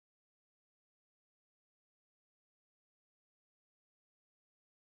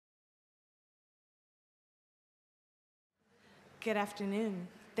Good afternoon.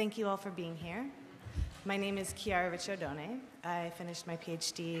 Thank you all for being here. My name is Chiara Ricciardone. I finished my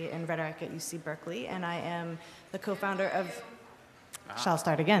PhD in rhetoric at UC Berkeley, and I am the co-founder of... Shall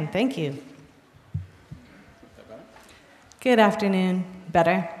start again. Thank you. Good afternoon.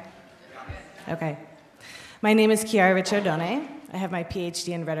 Better? Okay. My name is Chiara Ricciardone. I have my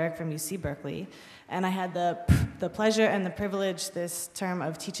PhD in rhetoric from UC Berkeley, and I had the pleasure and the privilege this term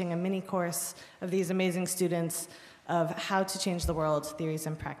of teaching a mini course of these amazing students of how to change the world, theories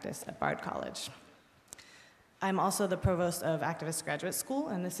and practice at Bard College. I'm also the provost of Activist Graduate School,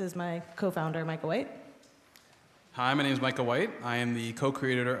 and this is my co-founder, Micah White. Hi, my name is Micah White. I am the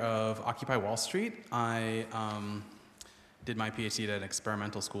co-creator of Occupy Wall Street. I did my PhD at an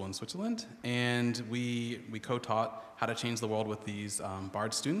experimental school in Switzerland, and we co-taught how to change the world with these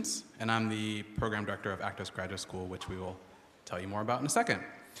Bard students, and I'm the program director of Activist Graduate School, which we will tell you more about in a second.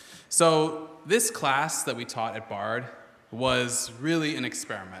 So this class that we taught at Bard was really an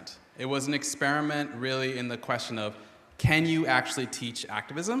experiment. It was an experiment really in the question of, can you actually teach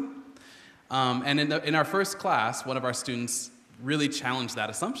activism? And in our first class, one of our students really challenged that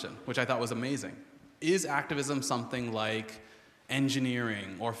assumption, which I thought was amazing. Is activism something like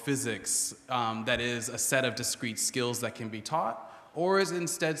engineering or physics that is a set of discrete skills that can be taught? Or is it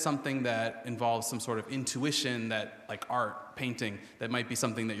instead something that involves some sort of intuition that, like art, painting, that might be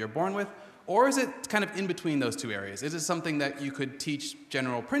something that you're born with? Or is it kind of in between those two areas? Is it something that you could teach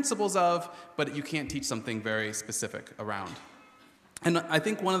general principles of, but you can't teach something very specific around? And I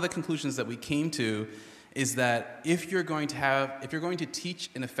think one of the conclusions that we came to is that if you're going to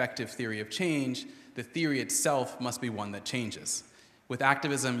teach an effective theory of change, the theory itself must be one that changes. With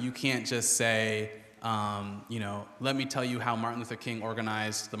activism, you can't just say, let me tell you how Martin Luther King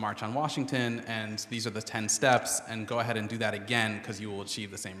organized the March on Washington, and these are the 10 steps, and go ahead and do that again because you will achieve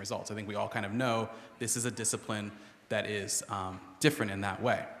the same results. I think we all kind of know this is a discipline that is different in that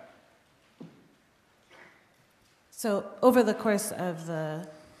way. So over the course of the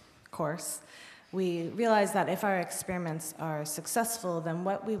course, we realized that if our experiments are successful, then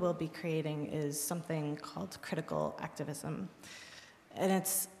what we will be creating is something called critical activism. And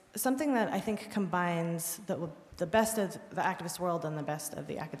it's something that I think combines the best of the activist world and the best of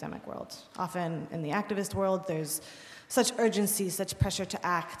the academic world. Often in the activist world, there's such urgency, such pressure to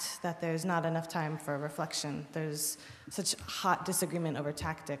act, that there's not enough time for reflection. There's such hot disagreement over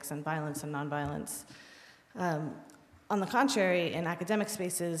tactics and violence and nonviolence. On the contrary, in academic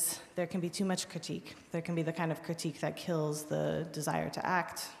spaces, there can be too much critique. There can be the kind of critique that kills the desire to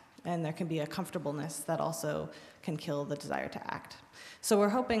act, and there can be a comfortableness that also can kill the desire to act. So we're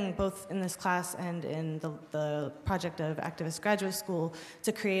hoping both in this class and in the project of Activist Graduate School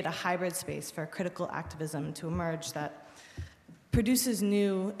to create a hybrid space for critical activism to emerge that produces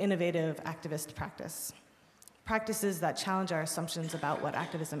new, innovative activist practices that challenge our assumptions about what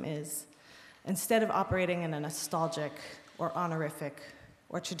activism is, instead of operating in a nostalgic or honorific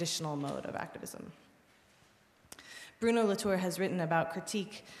or traditional mode of activism. Bruno Latour has written about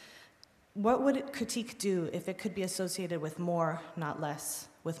critique. What would critique do if it could be associated with more, not less,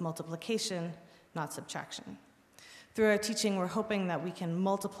 with multiplication, not subtraction? Through our teaching, we're hoping that we can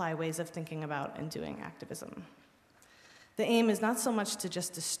multiply ways of thinking about and doing activism. The aim is not so much to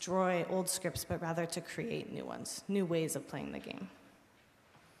just destroy old scripts, but rather to create new ones, new ways of playing the game.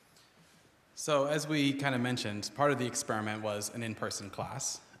 So as we kind of mentioned, part of the experiment was an in-person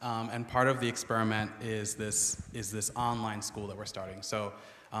class, and part of the experiment is this online school that we're starting. So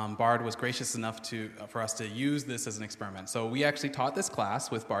Bard was gracious enough for us to use this as an experiment. So we actually taught this class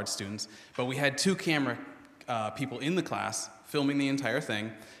with Bard students, but we had 2 camera people in the class filming the entire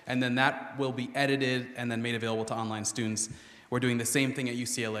thing, and then that will be edited and then made available to online students. We're doing the same thing at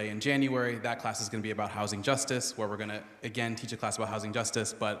UCLA in January. That class is going to be about housing justice, where we're going to, again, teach a class about housing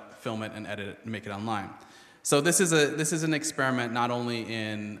justice, but film it and edit it and make it online. So this is an experiment not only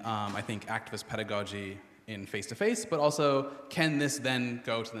in, I think, activist pedagogy in face-to-face, but also can this then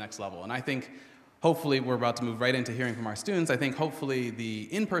go to the next level? And I think hopefully we're about to move right into hearing from our students. I think hopefully the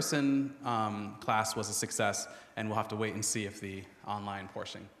in-person class was a success, and we'll have to wait and see if the online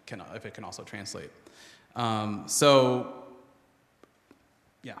portion if it can also translate.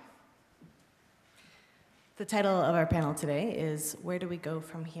 Yeah. The title of our panel today is Where Do We Go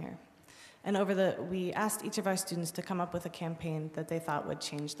From Here? And we asked each of our students to come up with a campaign that they thought would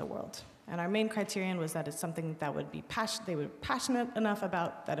change the world. And our main criterion was that it's something that they were passionate enough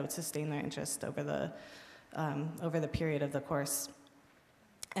about that it would sustain their interest over the period of the course.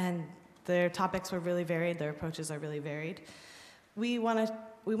 And their topics were really varied, their approaches are really varied. We want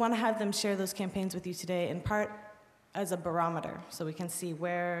to have them share those campaigns with you today, in part as a barometer, so we can see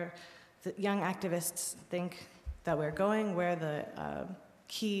where the young activists think that we're going, where the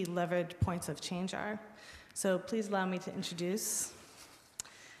key levered points of change are. So please allow me to introduce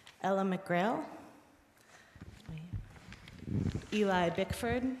Ella McGrail, Eli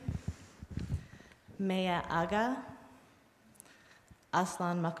Bickford, Maya Aga,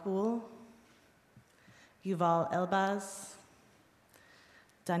 Aslan Makbul, Yuval Elbaz,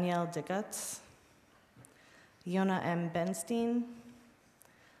 Danielle DeGutz, Yona M. Benstein,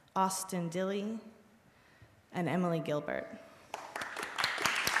 Austin Dilley, and Emily Gilbert.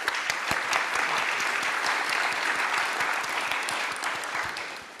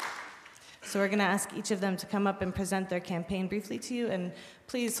 So we're going to ask each of them to come up and present their campaign briefly to you, and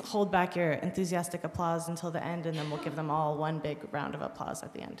please hold back your enthusiastic applause until the end, and then we'll give them all one big round of applause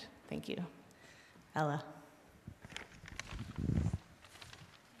at the end. Thank you. Ella.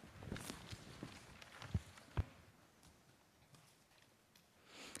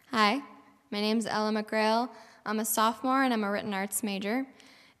 Hi, my name's Ella McGrail. I'm a sophomore and I'm a written arts major.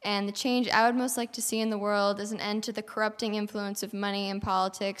 And the change I would most like to see in the world is an end to the corrupting influence of money in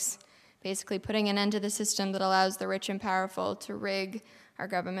politics, basically putting an end to the system that allows the rich and powerful to rig our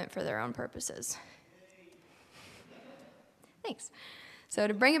government for their own purposes. Thanks. So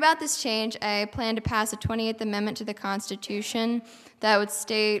to bring about this change, I plan to pass a 28th Amendment to the Constitution that would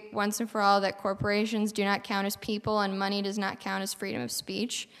state once and for all that corporations do not count as people and money does not count as freedom of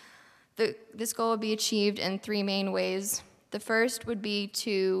speech. This goal will be achieved in three main ways. The first would be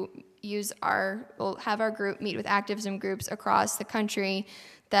to we'll have our group meet with activism groups across the country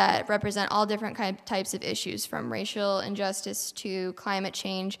that represent all different types of issues, from racial injustice to climate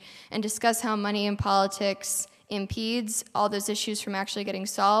change, and discuss how money in politics impedes all those issues from actually getting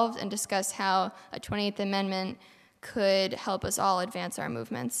solved, and discuss how a 28th Amendment could help us all advance our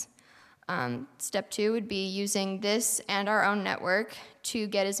movements. Step two would be using this and our own network to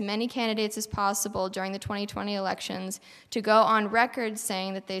get as many candidates as possible during the 2020 elections to go on record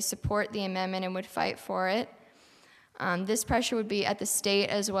saying that they support the amendment and would fight for it. This pressure would be at the state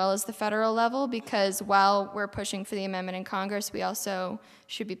as well as the federal level, because while we're pushing for the amendment in Congress, we also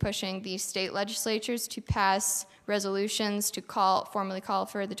should be pushing the state legislatures to pass resolutions to formally call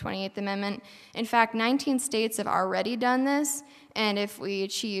for the 28th Amendment. In fact, 19 states have already done this, and if we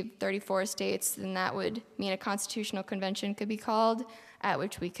achieve 34 states, then that would mean a constitutional convention could be called, at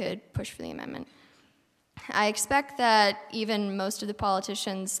which we could push for the amendment. I expect that even most of the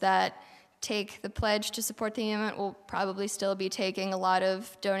politicians that take the pledge to support the amendment will probably still be taking a lot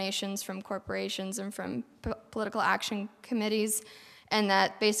of donations from corporations and from political action committees, and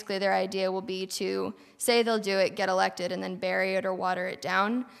that basically their idea will be to say they'll do it, get elected, and then bury it or water it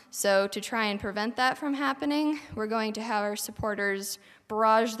down. So to try and prevent that from happening, we're going to have our supporters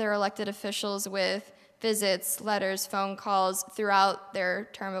barrage their elected officials with visits, letters, phone calls throughout their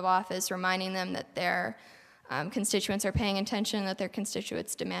term of office, reminding them that their constituents are paying attention, that their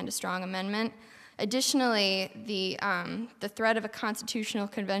constituents demand a strong amendment. Additionally, the threat of a constitutional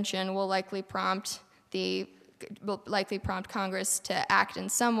convention will likely prompt Congress to act in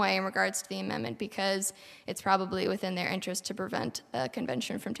some way in regards to the amendment, because it's probably within their interest to prevent a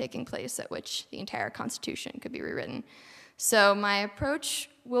convention from taking place at which the entire Constitution could be rewritten. So my approach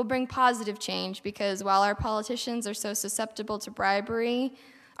will bring positive change, because while our politicians are so susceptible to bribery,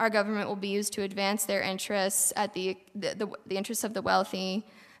 our government will be used to advance their interests at the interests of the wealthy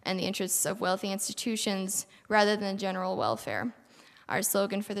and the interests of wealthy institutions rather than general welfare. Our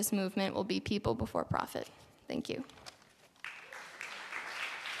slogan for this movement will be people before profit. Thank you.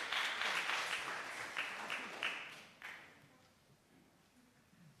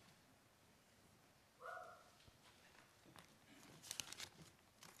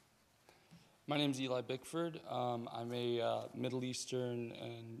 My name is Eli Bickford. I'm a Middle Eastern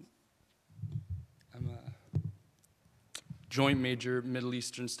and I'm a joint major Middle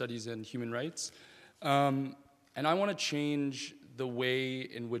Eastern Studies and Human Rights. And I want to change the way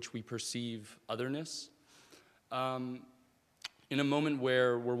in which we perceive otherness. In a moment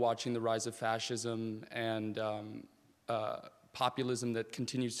where we're watching the rise of fascism and populism that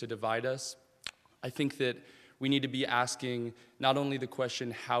continues to divide us, I think that we need to be asking not only the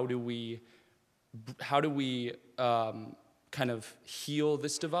question, how do we kind of heal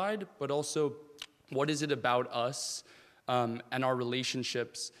this divide, but also what is it about us and our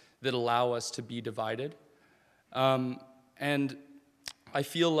relationships that allow us to be divided? And I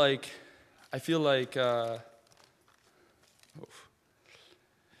feel like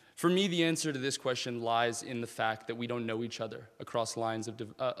for me, the answer to this question lies in the fact that we don't know each other across lines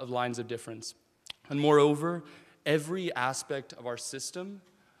of difference. And moreover, every aspect of our system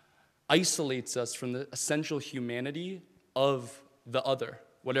isolates us from the essential humanity of the other,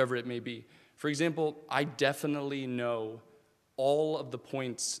 whatever it may be. For example, I definitely know all of the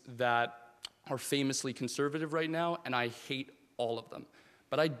points that are famously conservative right now, and I hate all of them.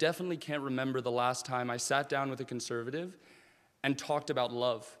 But I definitely can't remember the last time I sat down with a conservative and talked about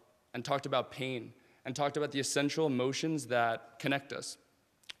love, and talked about pain, and talked about the essential emotions that connect us.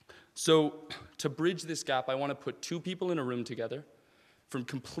 So to bridge this gap, I want to put two people in a room together from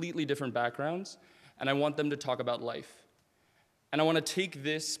completely different backgrounds, and I want them to talk about life. And I want to take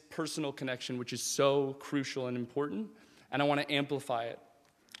this personal connection, which is so crucial and important, and I want to amplify it.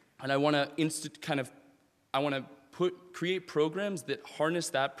 And I want to create programs that harness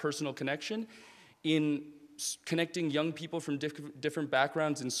that personal connection in connecting young people from different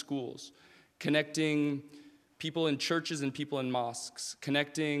backgrounds in schools, connecting people in churches and people in mosques,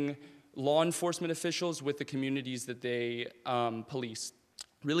 connecting law enforcement officials with the communities that they police,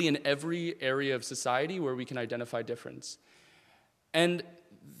 really in every area of society where we can identify difference. And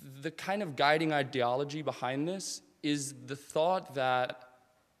the kind of guiding ideology behind this is the thought that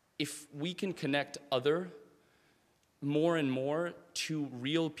if we can connect other more and more to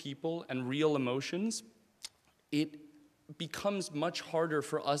real people and real emotions, it becomes much harder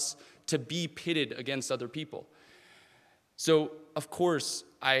for us to be pitted against other people. So, of course,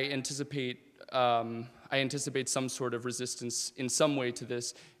 I anticipate some sort of resistance in some way to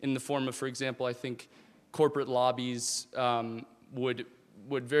this, in the form of, for example, I think corporate lobbies would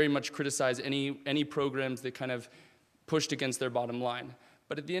very much criticize any programs that kind of pushed against their bottom line.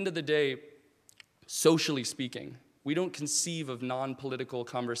 But at the end of the day, socially speaking, we don't conceive of non-political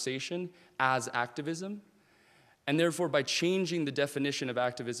conversation as activism. And therefore, by changing the definition of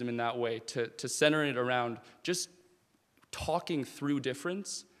activism in that way, to center it around just talking through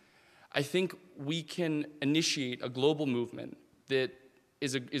difference, I think we can initiate a global movement that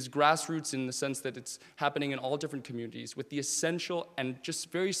is grassroots in the sense that it's happening in all different communities with the essential and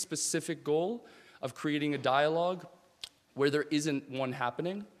just very specific goal of creating a dialogue where there isn't one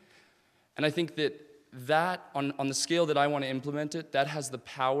happening. And I think that on the scale that I want to implement it, that has the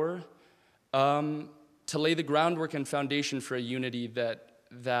power to lay the groundwork and foundation for a unity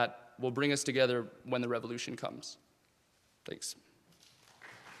that will bring us together when the revolution comes. Thanks.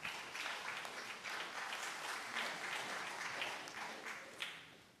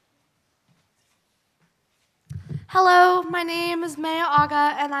 Hello, my name is Maya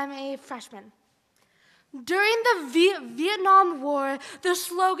Aga, and I'm a freshman. During the Vietnam War, the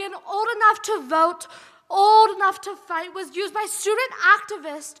slogan, "Old enough to vote, old enough to fight," was used by student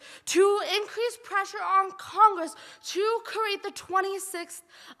activists to increase pressure on Congress to create the 26th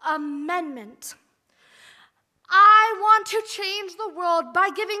Amendment. I want to change the world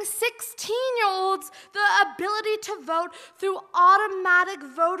by giving 16-year-olds the ability to vote through automatic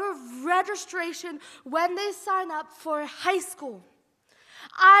voter registration when they sign up for high school.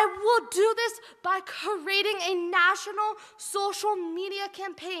 I will do this by creating a national social media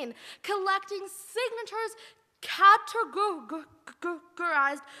campaign, collecting signatures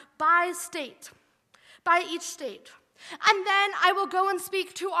categorized by each state. And then I will go and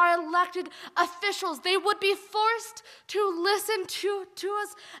speak to our elected officials. They would be forced to listen to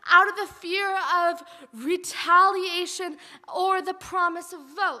us out of the fear of retaliation or the promise of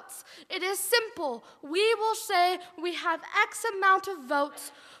votes. It is simple. We will say we have X amount of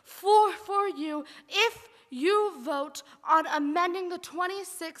votes for you if you vote on amending the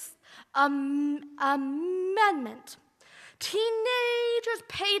 26th Amendment. Teenagers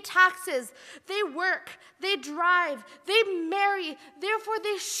pay taxes, they work, they drive, they marry, therefore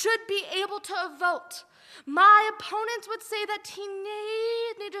they should be able to vote. My opponents would say that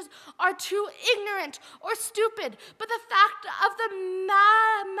teenagers are too ignorant or stupid, but the fact of the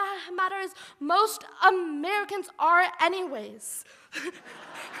matter is most Americans are anyways.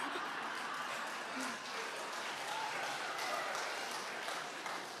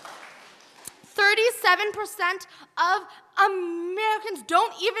 37% of Americans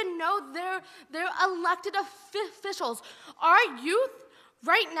don't even know their elected officials. Our youth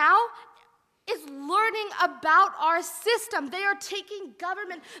right now is learning about our system. They are taking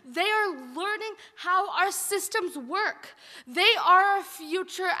government. They are learning how our systems work. They are our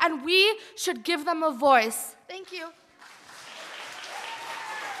future, and we should give them a voice. Thank you.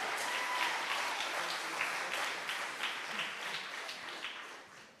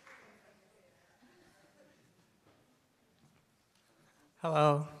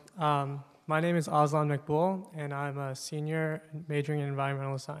 Hello, my name is Aslan Makbul, and I'm a senior majoring in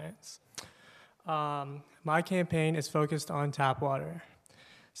environmental science. My campaign is focused on tap water.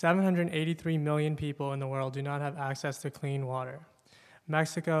 783 million people in the world do not have access to clean water.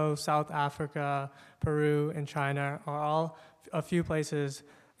 Mexico, South Africa, Peru, and China are all a few places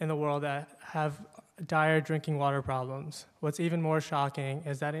in the world that have dire drinking water problems. What's even more shocking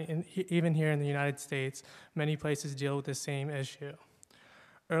is that even here in the United States, many places deal with the same issue.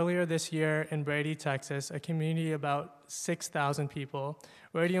 Earlier this year in Brady, Texas, a community of about 6,000 people,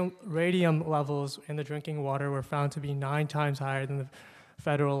 radium levels in the drinking water were found to be 9 times higher than the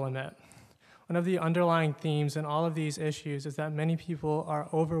federal limit. One of the underlying themes in all of these issues is that many people are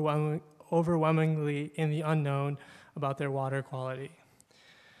overwhelmingly in the unknown about their water quality.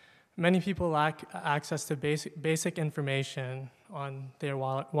 Many people lack access to basic information on their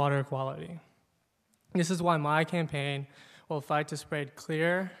water quality. This is why my campaign will fight to spread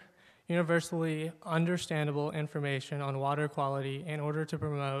clear, universally understandable information on water quality in order to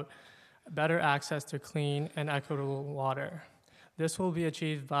promote better access to clean and equitable water. This will be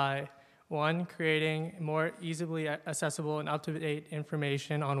achieved by 1, creating more easily accessible and up-to-date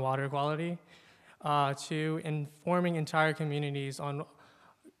information on water quality. 2, informing entire communities on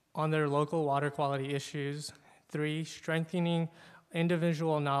their local water quality issues. 3, strengthening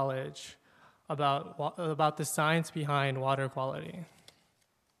individual knowledge about the science behind water quality.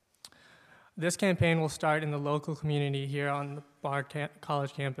 This campaign will start in the local community here on the Bard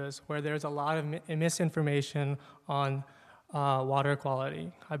College campus, where there's a lot of misinformation on water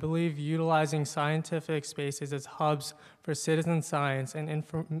quality. I believe utilizing scientific spaces as hubs for citizen science and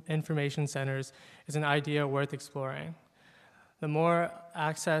information centers is an idea worth exploring. The more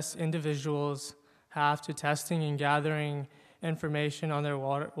access individuals have to testing and gathering information on their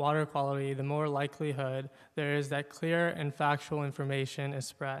water quality, the more likelihood there is that clear and factual information is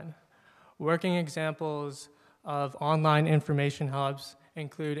spread. Working examples of online information hubs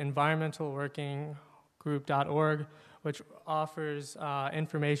include environmentalworkinggroup.org, which offers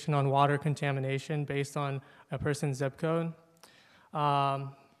information on water contamination based on a person's zip code.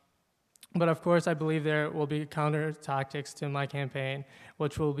 But of course, I believe there will be counter tactics to my campaign,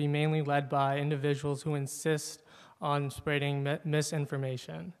 which will be mainly led by individuals who insist on spreading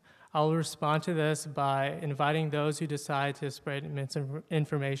misinformation. I will respond to this by inviting those who decide to spread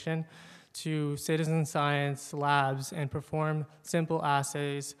misinformation to citizen science labs and perform simple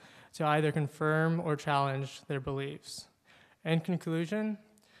assays to either confirm or challenge their beliefs. In conclusion,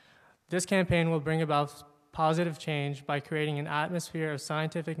 this campaign will bring about positive change by creating an atmosphere of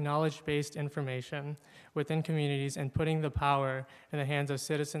scientific knowledge-based information within communities and putting the power in the hands of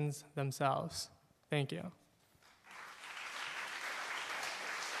citizens themselves. Thank you.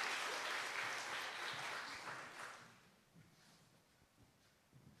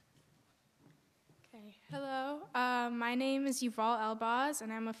 Okay, hello. My name is Yuval Elbaz,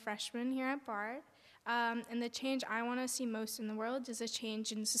 and I'm a freshman here at Bard. And the change I want to see most in the world is a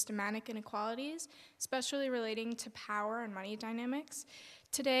change in systematic inequalities, especially relating to power and money dynamics.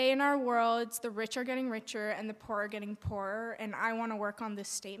 Today in our world, the rich are getting richer and the poor are getting poorer, and I want to work on this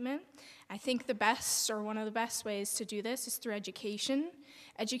statement. I think the best, or one of the best ways to do this is through education.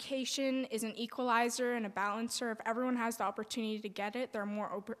 Education is an equalizer and a balancer. If everyone has the opportunity to get it, there are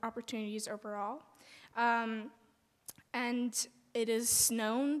more opportunities overall. And it is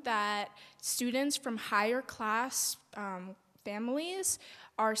known that students from higher class families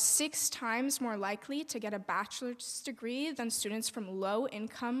are 6 times more likely to get a bachelor's degree than students from low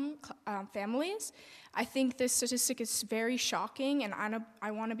income families. I think this statistic is very shocking, and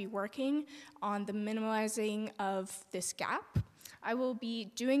I want to be working on the minimizing of this gap. I will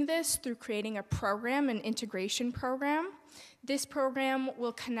be doing this through creating a program, an integration program. This program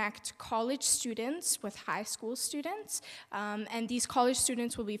will connect college students with high school students, and these college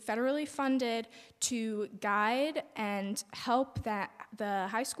students will be federally funded to guide and help the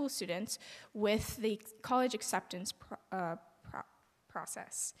high school students with the college acceptance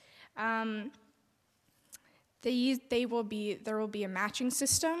process. There will be a matching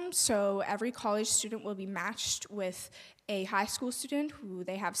system, so every college student will be matched with a high school student who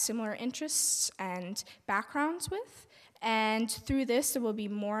they have similar interests and backgrounds with. And through this, there will be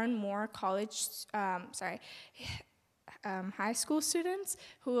more and more high school students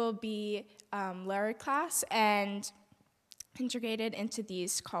who will be lower class and integrated into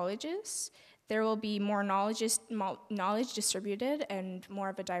these colleges. There will be more knowledge distributed and more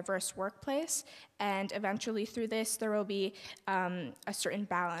of a diverse workplace. And eventually through this, there will be a certain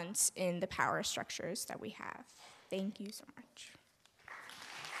balance in the power structures that we have. Thank you so much.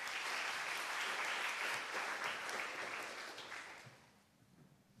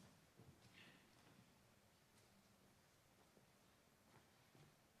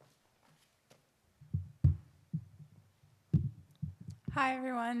 Hi,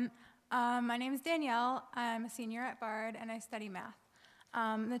 everyone. My name is Danielle. I'm a senior at Bard, and I study math.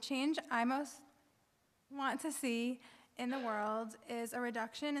 The change I most want to see in the world is a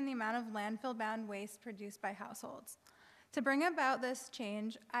reduction in the amount of landfill-bound waste produced by households. To bring about this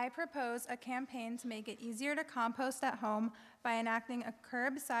change, I propose a campaign to make it easier to compost at home by enacting a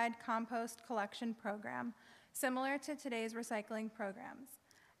curbside compost collection program, similar to today's recycling programs,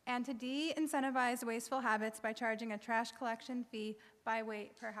 and to de-incentivize wasteful habits by charging a trash collection fee by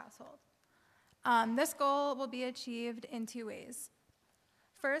weight per household. This goal will be achieved in 2 ways.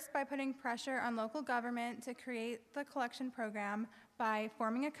 First, by putting pressure on local government to create the collection program by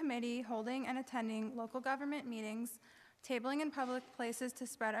forming a committee, holding and attending local government meetings, tabling in public places to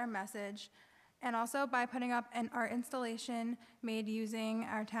spread our message, and also by putting up an art installation made using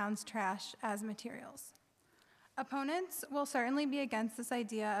our town's trash as materials. Opponents will certainly be against this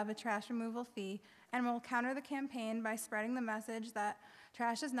idea of a trash removal fee and will counter the campaign by spreading the message that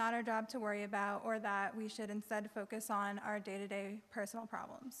trash is not our job to worry about, or that we should instead focus on our day-to-day personal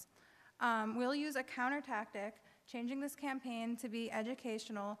problems. We'll use a counter tactic, changing this campaign to be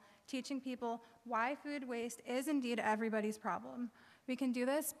educational, teaching people why food waste is indeed everybody's problem. We can do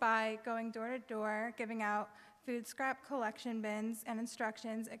this by going door to door, giving out food scrap collection bins and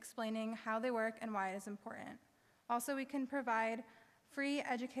instructions explaining how they work and why it is important. Also, we can provide free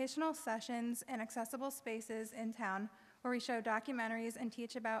educational sessions and accessible spaces in town where we show documentaries and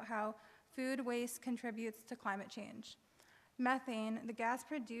teach about how food waste contributes to climate change. Methane, the gas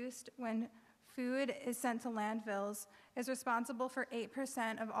produced when food is sent to landfills, is responsible for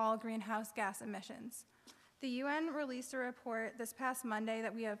 8% of all greenhouse gas emissions. The UN released a report this past Monday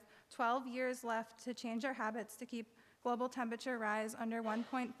that we have 12 years left to change our habits to keep global temperature rise under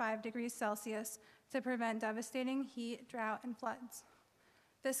 1.5 degrees Celsius to prevent devastating heat, drought, and floods.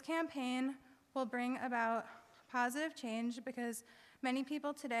 This campaign will bring about positive change because many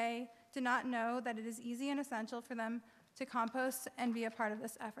people today do not know that it is easy and essential for them to compost and be a part of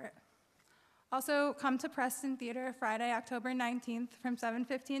this effort. Also, come to Preston Theater Friday, October 19th from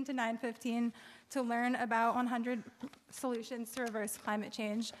 7:15 to 9:15 to learn about 100 solutions to reverse climate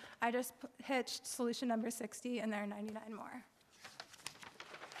change. I just hitched solution number 60, and there are 99 more.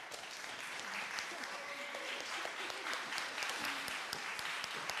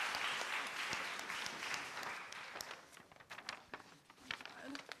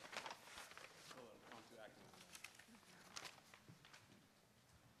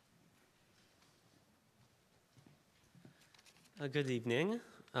 Good evening.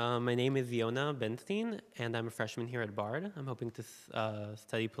 My name is Yona Benstein, and I'm a freshman here at Bard. I'm hoping to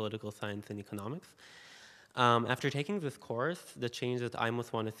study political science and economics. After taking this course, the change that I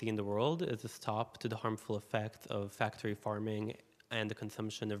most want to see in the world is a stop to the harmful effects of factory farming and the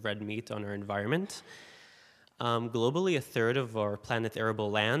consumption of red meat on our environment. Globally, a third of our planet's arable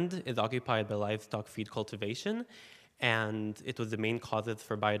land is occupied by livestock feed cultivation, and it was the main causes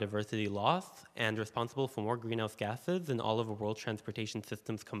for biodiversity loss and responsible for more greenhouse gases than all of the world transportation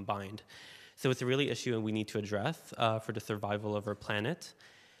systems combined. So it's a really issue and we need to address for the survival of our planet.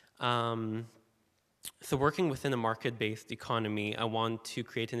 So working within a market-based economy, I want to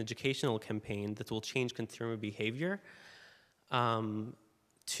create an educational campaign that will change consumer behavior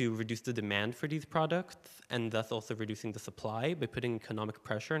to reduce the demand for these products and thus also reducing the supply by putting economic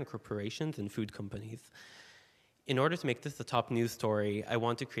pressure on corporations and food companies. In order to make this a top news story, I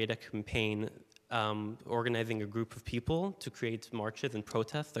want to create a campaign organizing a group of people to create marches and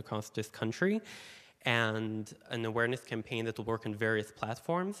protests across this country, and an awareness campaign that will work on various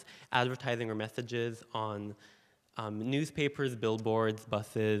platforms, advertising our messages on newspapers, billboards,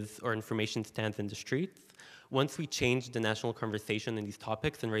 buses, or information stands in the streets. Once we change the national conversation in these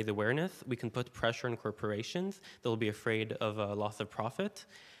topics and raise awareness, we can put pressure on corporations that will be afraid of a loss of profit,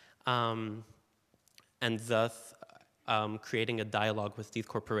 and thus creating a dialogue with these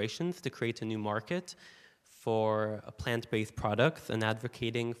corporations to create a new market for plant-based products and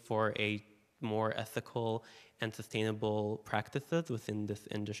advocating for a more ethical and sustainable practices within this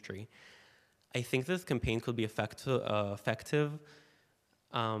industry. I think this campaign could be effective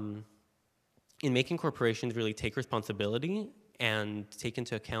in making corporations really take responsibility and take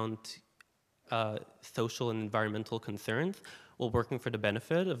into account social and environmental concerns while working for the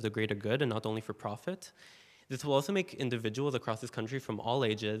benefit of the greater good and not only for profit. This will also make individuals across this country from all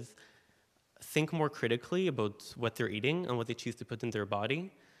ages think more critically about what they're eating and what they choose to put in their body,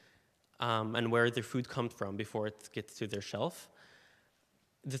 and where their food comes from before it gets to their shelf.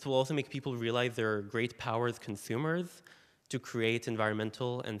 This will also make people realize their great power as consumers to create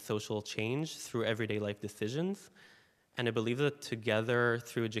environmental and social change through everyday life decisions. And I believe that together,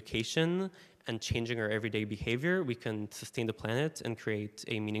 through education and changing our everyday behavior, we can sustain the planet and create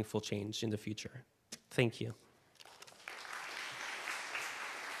a meaningful change in the future. Thank you.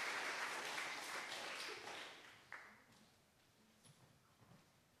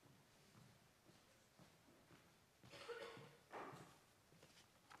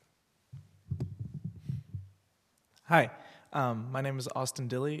 Hi, my name is Austin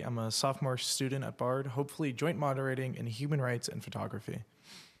Dilley. I'm a sophomore student at Bard, hopefully joint moderating in human rights and photography.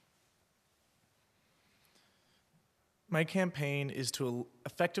 My campaign is to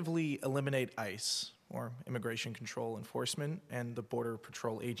effectively eliminate ICE, or Immigration Control Enforcement, and the Border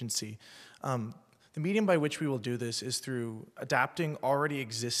Patrol Agency. The medium by which we will do this is through adapting already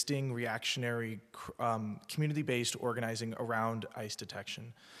existing reactionary community-based organizing around ICE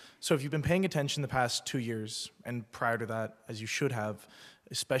detection. So if you've been paying attention the past 2 years, and prior to that, as you should have,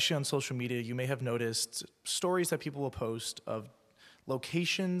 especially on social media, you may have noticed stories that people will post of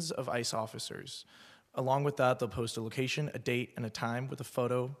locations of ICE officers. Along with that, they'll post a location, a date, and a time with a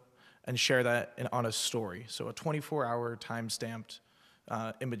photo, and share that on a story. So a 24-hour time-stamped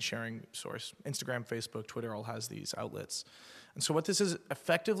image sharing source. Instagram, Facebook, Twitter all has these outlets. And so what this has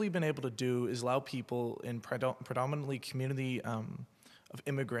effectively been able to do is allow people in predominantly community of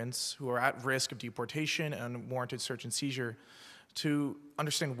immigrants who are at risk of deportation and unwarranted search and seizure to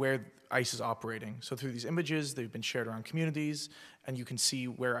understand where ICE is operating. So through these images, they've been shared around communities, and you can see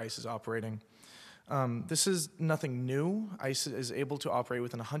where ICE is operating. This is nothing new. ICE is able to operate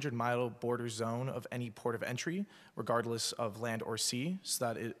within a 100-mile border zone of any port of entry, regardless of land or sea, so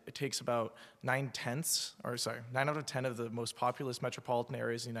that it takes about 9 out of 10 of the most populous metropolitan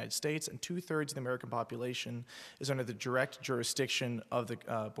areas in the United States, and 2/3 of the American population is under the direct jurisdiction of the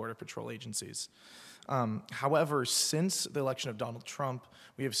Border Patrol agencies. However, since the election of Donald Trump,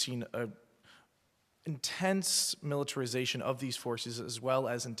 we have seen a intense militarization of these forces, as well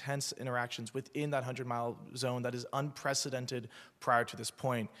as intense interactions within that 100-mile zone that is unprecedented prior to this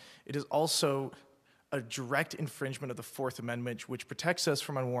point. It is also a direct infringement of the Fourth Amendment, which protects us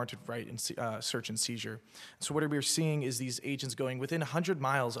from unwarranted right in search and seizure. So what we're seeing is these agents going within 100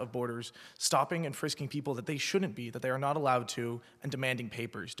 miles of borders, stopping and frisking people that they shouldn't be, that they are not allowed to, and demanding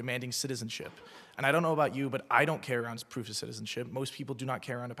papers, demanding citizenship. And I don't know about you, but I don't carry around proof of citizenship. Most people do not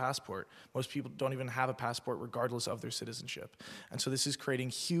carry around a passport. Most people don't even have a passport regardless of their citizenship. And so this is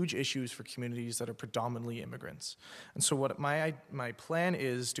creating huge issues for communities that are predominantly immigrants. And so what my plan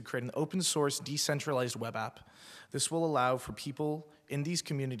is to create an open source, decentralized web app. This will allow for people in these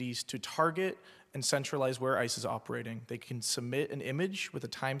communities to target and centralize where ICE is operating. They can submit an image with a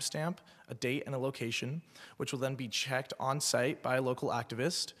timestamp, a date, and a location, which will then be checked on site by a local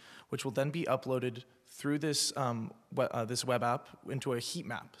activist, which will then be uploaded through this web app into a heat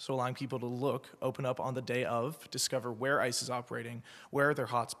map, so allowing people to open up on the day of, discover where ICE is operating, where are their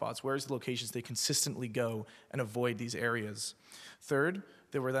hotspots, where's the locations they consistently go, and avoid these areas. Third,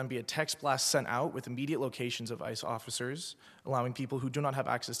 there will then be a text blast sent out with immediate locations of ICE officers, allowing people who do not have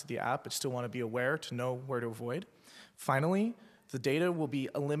access to the app but still want to be aware to know where to avoid. Finally, the data will be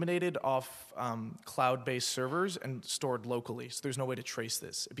eliminated off cloud-based servers and stored locally, so there's no way to trace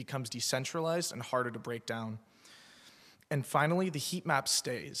this. It becomes decentralized and harder to break down. And finally, the heat map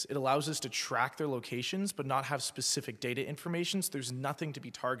stays. It allows us to track their locations but not have specific data information, so there's nothing to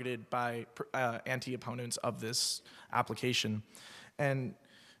be targeted by anti-opponents of this application. And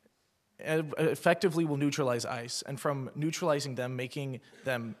effectively will neutralize ICE, and from neutralizing them, making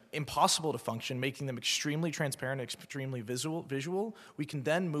them impossible to function, making them extremely transparent, extremely visual, we can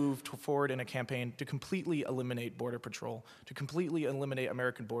then move forward in a campaign to completely eliminate Border Patrol, to completely eliminate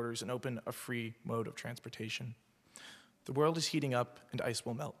American borders and open a free mode of transportation. The world is heating up and ICE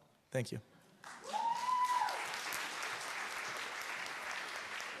will melt. Thank you.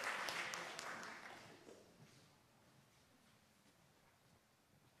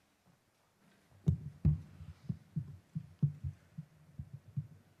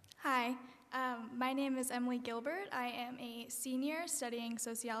 Hi, my name is Emily Gilbert. I am a senior studying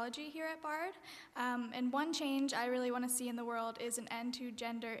sociology here at Bard. And one change I really want to see in the world is an end to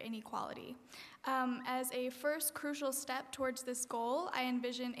gender inequality. As a first crucial step towards this goal, I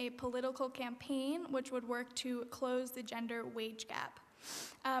envision a political campaign which would work to close the gender wage gap.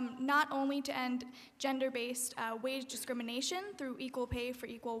 Not only to end gender-based wage discrimination through equal pay for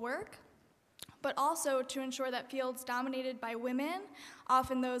equal work, but also to ensure that fields dominated by women,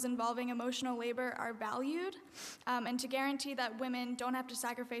 often those involving emotional labor, are valued, and to guarantee that women don't have to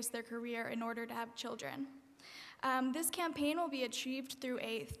sacrifice their career in order to have children. This campaign will be achieved through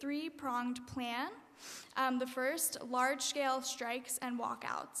a three-pronged plan. The first, large-scale strikes and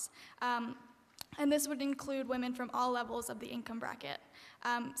walkouts. And this would include women from all levels of the income bracket.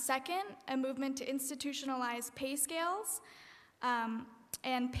 Second, a movement to institutionalize pay scales,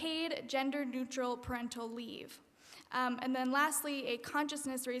 and paid gender-neutral parental leave. And then lastly, a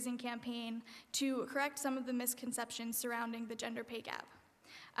consciousness-raising campaign to correct some of the misconceptions surrounding the gender pay gap.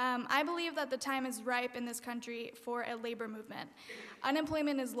 I believe that the time is ripe in this country for a labor movement.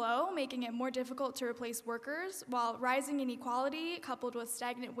 Unemployment is low, making it more difficult to replace workers, while rising inequality coupled with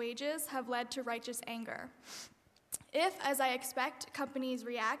stagnant wages have led to righteous anger. If, as I expect, companies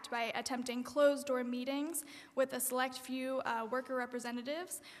react by attempting closed-door meetings with a select few worker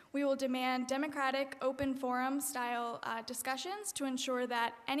representatives, we will demand democratic, open forum-style discussions to ensure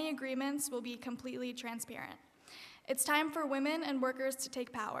that any agreements will be completely transparent. It's time for women and workers to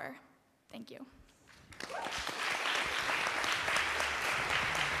take power. Thank you.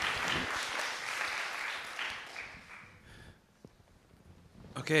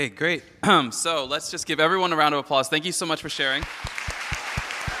 Okay, great. So let's just give everyone a round of applause. Thank you so much for sharing.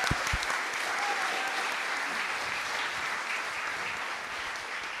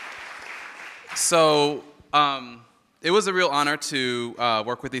 So it was a real honor to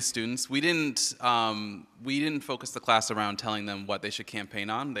work with these students. We didn't focus the class around telling them what they should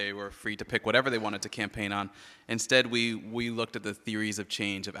campaign on. They were free to pick whatever they wanted to campaign on. Instead, we looked at the theories of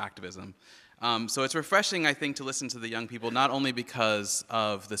change of activism. So it's refreshing, I think, to listen to the young people, not only because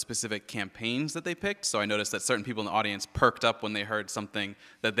of the specific campaigns that they picked. So I noticed that certain people in the audience perked up when they heard something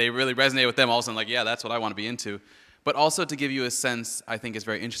that they really resonated with them, all of a sudden like, yeah, that's what I want to be into. But also to give you a sense, I think is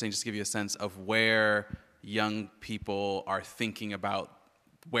very interesting, just to give you a sense of where young people are thinking about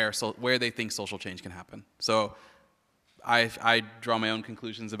where they think social change can happen. So I draw my own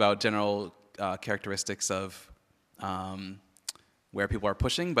conclusions about general characteristics of where people are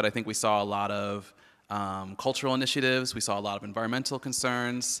pushing, but I think we saw a lot of cultural initiatives. We saw a lot of environmental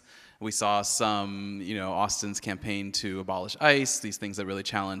concerns. We saw some, Austin's campaign to abolish ICE, these things that really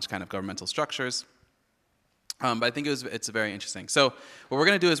challenge kind of governmental structures. But I think it's very interesting. So what we're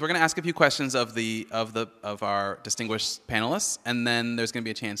going to do is we're going to ask a few questions of our distinguished panelists, and then there's going to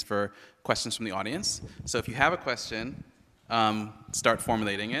be a chance for questions from the audience. So if you have a question, start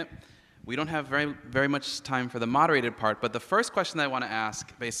formulating it. We don't have very much time for the moderated part, but the first question that I want to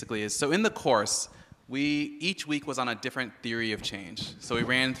ask basically is, so in the course, each week was on a different theory of change. So we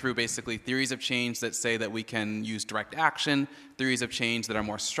ran through basically theories of change that say that we can use direct action, theories of change that are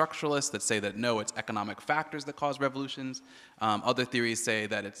more structuralist, that say that no, it's economic factors that cause revolutions. Other theories say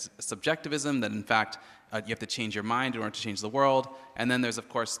that it's subjectivism, that in fact you have to change your mind in order to change the world. And then there's, of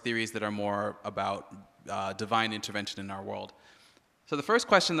course, theories that are more about divine intervention in our world. So the first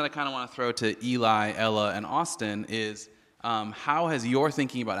question that I kind of want to throw to Eli, Ella, and Austin is, how has your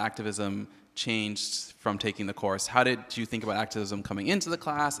thinking about activism changed from taking the course? How did you think about activism coming into the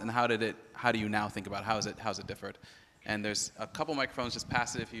class, and how do you now think about it? How's it differed? And there's a couple microphones. Just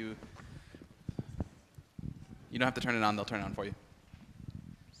pass it if you don't have to turn it on. They'll turn it on for you.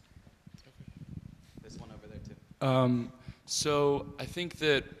 There's one over there too. So I think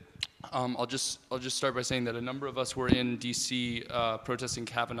that I'll just start by saying that a number of us were in D.C. Protesting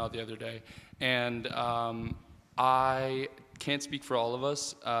Kavanaugh the other day, and I can't speak for all of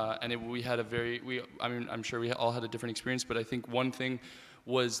us, and we had I'm sure we all had a different experience, but I think one thing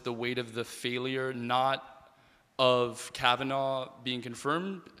was the weight of the failure, not of Kavanaugh being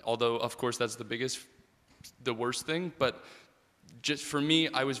confirmed, although of course that's the worst thing, but just for me,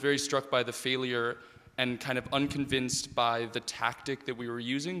 I was very struck by the failure and kind of unconvinced by the tactic that we were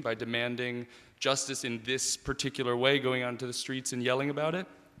using by demanding justice in this particular way, going onto the streets and yelling about it.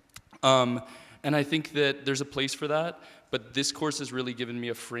 And I think that there's a place for that, but this course has really given me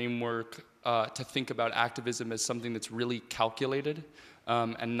a framework to think about activism as something that's really calculated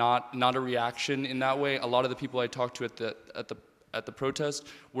and not a reaction in that way. A lot of the people I talked to at the protest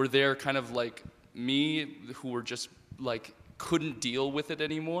were there kind of like me, who were just like couldn't deal with it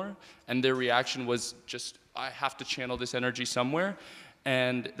anymore, and their reaction was just, I have to channel this energy somewhere.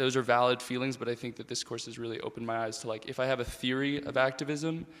 And those are valid feelings, but I think that this course has really opened my eyes to, like, if I have a theory of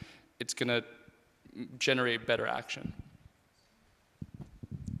activism, it's gonna generate better action.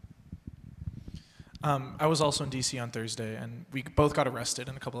 I was also in DC on Thursday, and we both got arrested,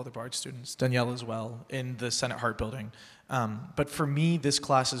 and a couple other Bard students, Danielle as well, in the Senate Hart building. But for me, this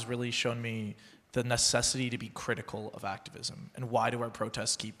class has really shown me the necessity to be critical of activism, and why do our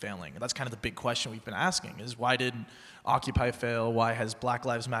protests keep failing? And that's kind of the big question we've been asking, is why did Occupy fail? Why has Black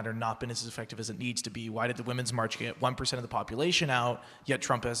Lives Matter not been as effective as it needs to be? Why did the Women's March get 1% of the population out, yet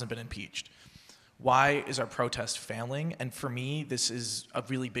Trump hasn't been impeached? Why is our protest failing? And for me, this is a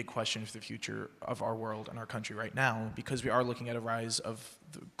really big question for the future of our world and our country right now, because we are looking at a rise of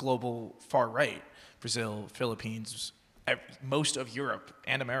the global far right, Brazil, Philippines, most of Europe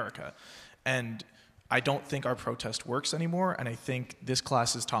and America. And I don't think our protest works anymore, and I think this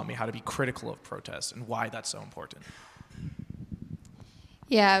class has taught me how to be critical of protest and why that's so important.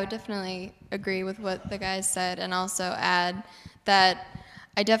 Yeah, I would definitely agree with what the guys said, and also add that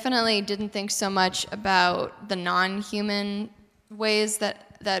I definitely didn't think so much about the non-human ways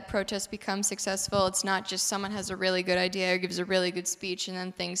that protests become successful. It's not just someone has a really good idea or gives a really good speech and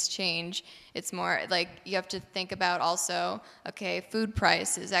then things change. It's more like you have to think about also, okay, food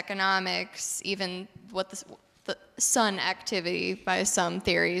prices, economics, even what the sun activity by some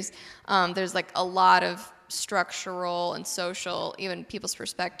theories. There's like a lot of structural and social, even people's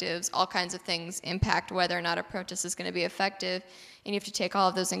perspectives, all kinds of things impact whether or not a protest is going to be effective. And you have to take all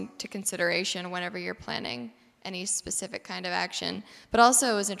of those into consideration whenever you're planning any specific kind of action. But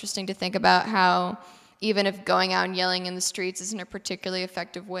also it was interesting to think about how even if going out and yelling in the streets isn't a particularly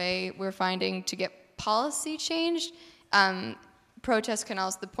effective way, we're finding to get policy changed, the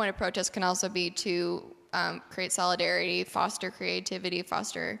point of protest can also be to create solidarity, foster creativity,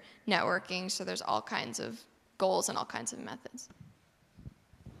 foster networking. So there's all kinds of goals and all kinds of methods.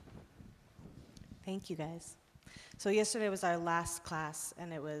 Thank you, guys. So yesterday was our last class,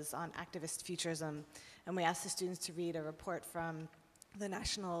 and it was on activist futurism. And we asked the students to read a report from the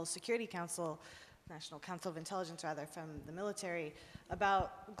National Council of Intelligence, rather, from the military,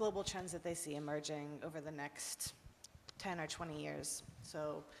 about global trends that they see emerging over the next 10 or 20 years.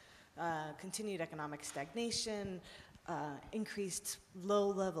 So continued economic stagnation, increased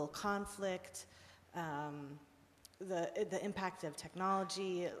low-level conflict, the impact of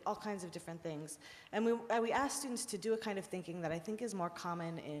technology, all kinds of different things. And we asked students to do a kind of thinking that I think is more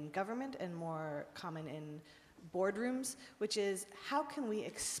common in government and more common in boardrooms, which is how can we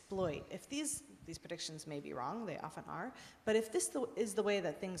exploit, if these predictions may be wrong, they often are, but if this is the way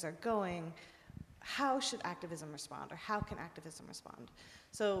that things are going, how should activism respond, or how can activism respond?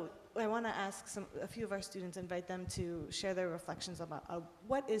 So I want to ask a few of our students, invite them to share their reflections about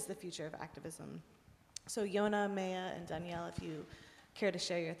what is the future of activism. So Yona, Maya, and Danielle, if you care to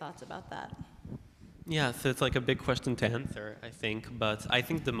share your thoughts about that. Yeah, so it's like a big question to answer, I think, but I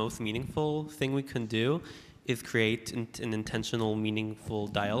think the most meaningful thing we can do is create an intentional, meaningful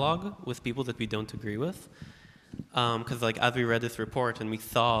dialogue with people that we don't agree with. Because like as we read this report and we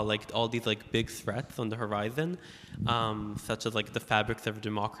saw like all these like big threats on the horizon, such as like the fabrics of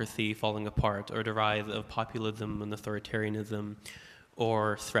democracy falling apart, or the rise of populism and authoritarianism,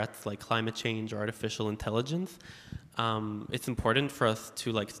 or threats like climate change or artificial intelligence, it's important for us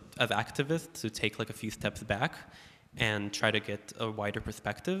to, like, as activists, to take like a few steps back and try to get a wider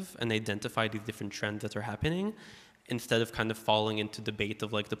perspective and identify these different trends that are happening, instead of kind of falling into debate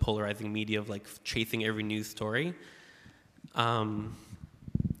of like the polarizing media of like chasing every news story. So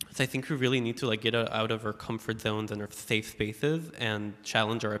I think we really need to like get out of our comfort zones and our safe spaces and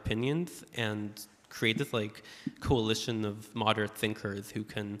challenge our opinions and create this like coalition of moderate thinkers who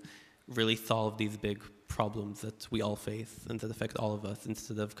can really solve these big problems that we all face and that affect all of us,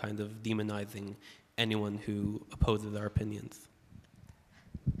 instead of kind of demonizing anyone who opposes our opinions.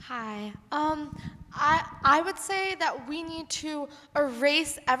 Hi. I would say that we need to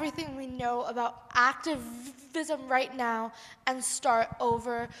erase everything we know about activism right now and start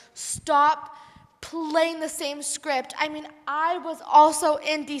over. Stop playing the same script. I mean, I was also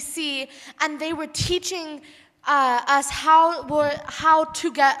in DC, and they were teaching us how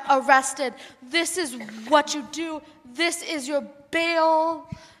to get arrested. This is what you do. This is your bail.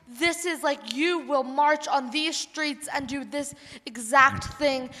 This is like, you will march on these streets and do this exact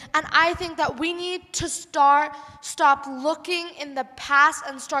thing. And I think that we need to stop looking in the past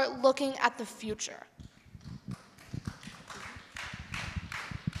and start looking at the future.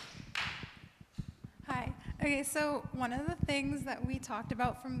 Hi. Okay, so one of the things that we talked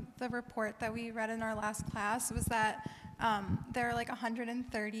about from the report that we read in our last class was that there are like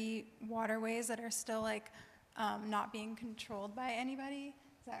 130 waterways that are still like not being controlled by anybody.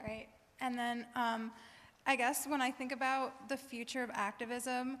 Is that right? And then I guess when I think about the future of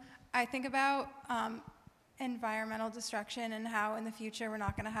activism, I think about environmental destruction and how in the future we're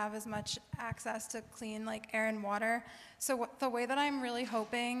not going to have as much access to clean like air and water. So the way that I'm really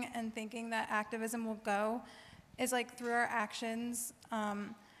hoping and thinking that activism will go is like through our actions.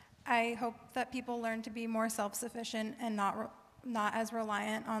 I hope that people learn to be more self-sufficient and not as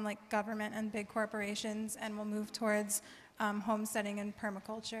reliant on like government and big corporations, and will move towards homesteading and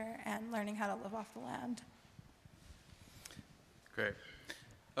permaculture and learning how to live off the land. Great.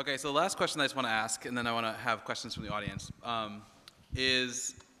 Okay, so the last question I just want to ask, and then I want to have questions from the audience,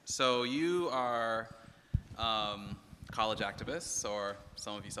 is, so you are college activists, or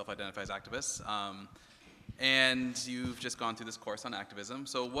some of you self-identify as activists, and you've just gone through this course on activism.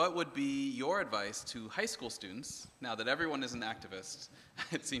 So what would be your advice to high school students, now that everyone is an activist,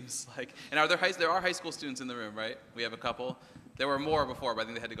 it seems like, and there are high school students in the room, right? We have a couple. There were more before, but I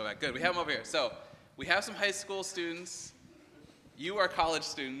think they had to go back. Good, we have them over here. So we have some high school students. you are college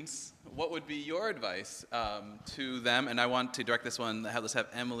students. What would be your advice to them? And I want to direct this one, let's have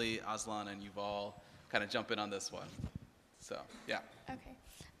Emily, Aslan, and Yuval kind of jump in on this one. So, yeah. Okay.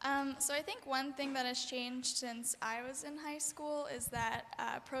 So I think one thing that has changed since I was in high school is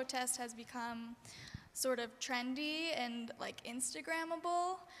that protest has become sort of trendy and like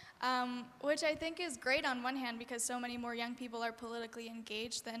Instagrammable, which I think is great on one hand because so many more young people are politically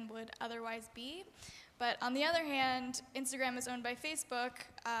engaged than would otherwise be. But on the other hand, Instagram is owned by Facebook,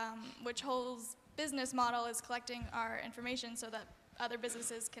 which whole business model is collecting our information so that other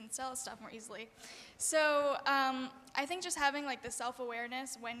businesses can sell stuff more easily. So I think just having like the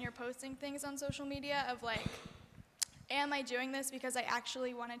self-awareness when you're posting things on social media of like, am I doing this because I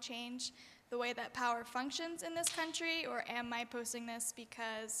actually want to change the way that power functions in this country, or am I posting this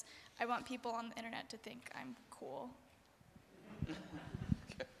because I want people on the internet to think I'm cool?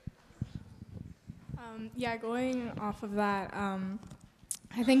 Yeah, going off of that,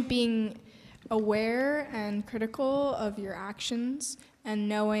 I think being aware and critical of your actions and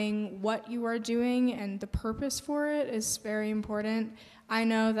knowing what you are doing and the purpose for it is very important. I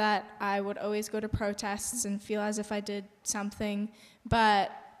know that I would always go to protests and feel as if I did something,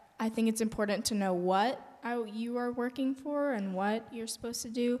 but I think it's important to know what you are working for and what you're supposed to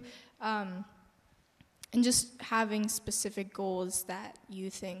do, and just having specific goals that you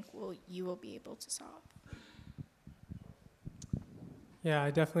think you will be able to solve. Yeah,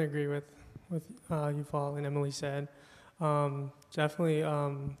 I definitely agree with Yuval and Emily said. Definitely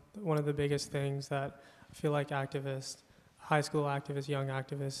one of the biggest things that I feel like activists, high school activists, young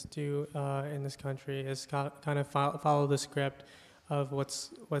activists do in this country is kind of follow the script of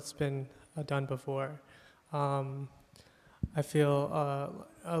what's been done before. I feel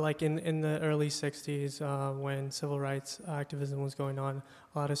like in the early 60s when civil rights activism was going on,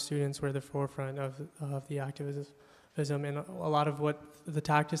 a lot of students were at the forefront of the activism, and a lot of what the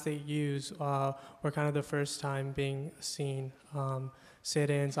tactics they use were kind of the first time being seen.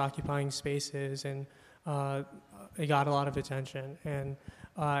 Sit-ins, occupying spaces, and it got a lot of attention. And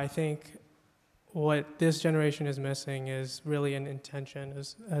I think what this generation is missing is really an intention,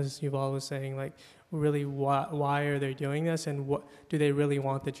 as Yuval was saying, like really why are they doing this, and what do they really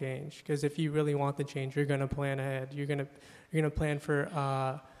want the change? Because if you really want the change, you're going to plan ahead. You're going to plan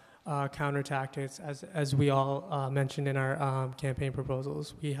for counter tactics, as we all mentioned in our campaign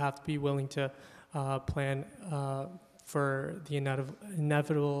proposals. We have to be willing to plan for the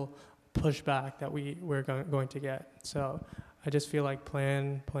inevitable pushback that we're going to get. So I just feel like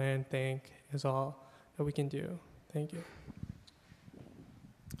plan, think is all that we can do. Thank you.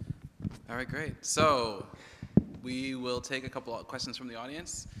 All right, great. So we will take a couple of questions from the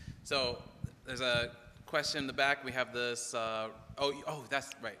audience. So there's a question in the back. We have this. Oh, that's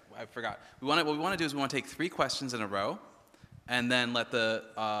right. I forgot. What we want to do is we want to take 3 questions in a row, and then let the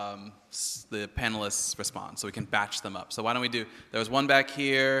panelists respond, so we can batch them up. So why don't we do? There was one back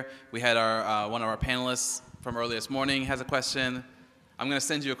here. We had our one of our panelists from early this morning has a question. I'm going to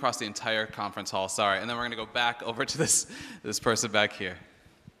send you across the entire conference hall. Sorry, and then we're going to go back over to this person back here.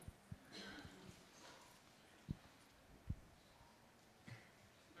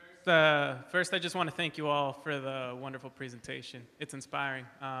 First, I just want to thank you all for the wonderful presentation. It's inspiring.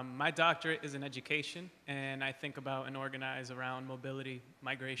 My doctorate is in education, and I think about and organize around mobility,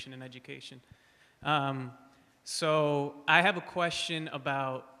 migration, and education. So I have a question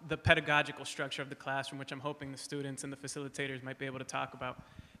about the pedagogical structure of the classroom, which I'm hoping the students and the facilitators might be able to talk about.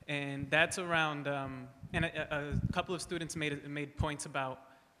 And that's around, and a couple of students made points about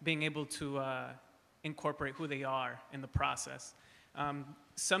being able to incorporate who they are in the process.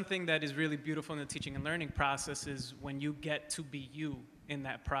 Something that is really beautiful in the teaching and learning process is when you get to be you in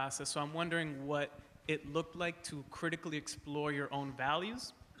that process. So I'm wondering what it looked like to critically explore your own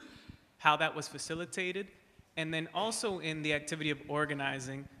values, how that was facilitated, and then also in the activity of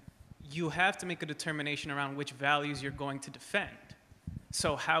organizing, you have to make a determination around which values you're going to defend.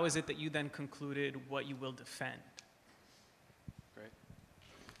 So how is it that you then concluded what you will defend? Great.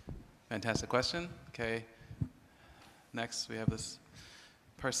 Fantastic question. Okay. Next, we have this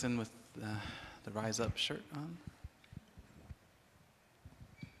person with the Rise Up shirt on.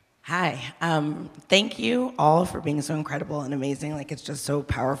 Hi. Thank you all for being so incredible and amazing. Like, it's just so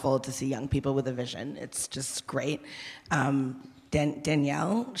powerful to see young people with a vision. It's just great.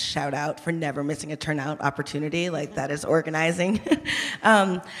 Danielle, shout out for never missing a turnout opportunity. Like, that is organizing.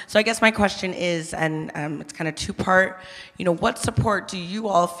 So I guess my question is, and it's kind of two-part, what support do you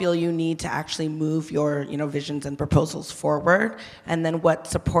all feel you need to actually move your, visions and proposals forward? And then what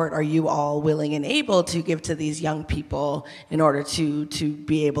support are you all willing and able to give to these young people in order to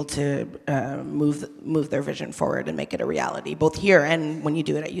be able to move their vision forward and make it a reality, both here and when you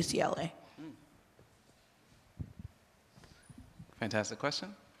do it at UCLA? Fantastic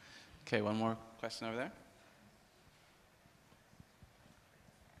question. Okay, one more question over there.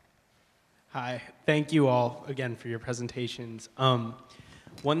 Hi, thank you all again for your presentations.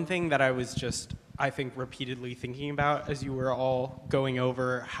 One thing that I was just, I think, repeatedly thinking about as you were all going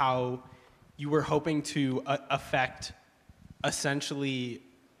over how you were hoping to affect essentially,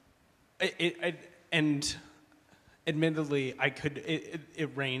 and admittedly, it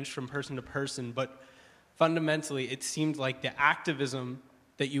ranged from person to person, but fundamentally, it seemed like the activism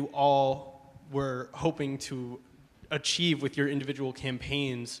that you all were hoping to achieve with your individual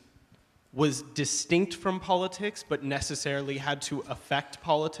campaigns was distinct from politics, but necessarily had to affect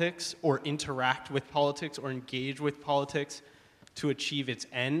politics or interact with politics or engage with politics to achieve its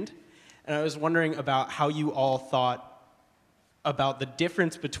end. And I was wondering about how you all thought about the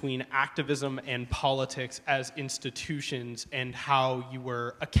difference between activism and politics as institutions and how you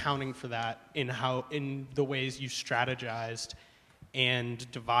were accounting for that in the ways you strategized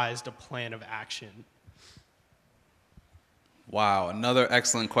and devised a plan of action. Wow, another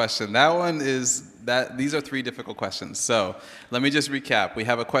excellent question. These are three difficult questions. So let me just recap. We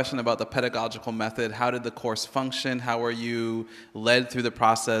have a question about the pedagogical method. How did the course function? How were you led through the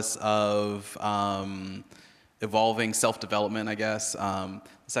process of evolving self-development, I guess. The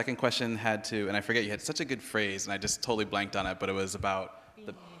second question had to, and I forget, you had such a good phrase, and I just totally blanked on it, but it was about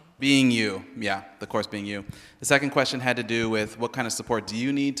being you. Yeah, the course being you. The second question had to do with what kind of support do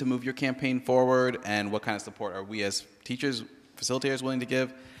you need to move your campaign forward, and what kind of support are we as teachers, facilitators willing to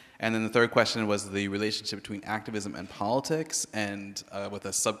give? And then the third question was the relationship between activism and politics, and with a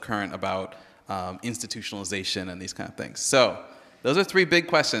subcurrent about institutionalization and these kind of things. So those are three big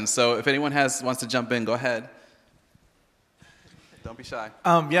questions. So if anyone wants to jump in, go ahead. Don't be shy.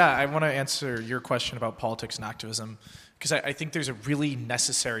 Yeah, I want to answer your question about politics and activism, because I think there's a really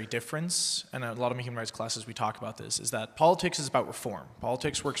necessary difference, and a lot of my human rights classes we talk about this, is that politics is about reform.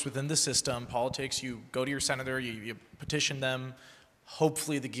 Politics works within the system. Politics, you go to your senator, you petition them,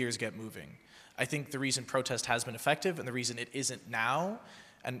 hopefully the gears get moving. I think the reason protest has been effective and the reason it isn't now,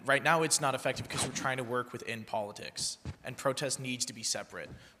 and right now it's not effective because we're trying to work within politics. And protest needs to be separate.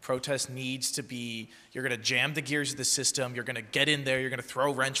 Protest needs to be, you're going to jam the gears of the system, you're going to get in there, you're going to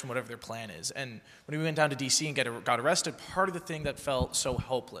throw a wrench in whatever their plan is. And when we went down to DC and got arrested, part of the thing that felt so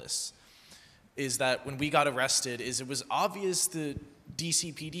hopeless is that when we got arrested, it was obvious the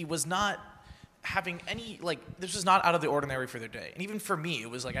DC PD was not having any, this was not out of the ordinary for their day. And even for me, it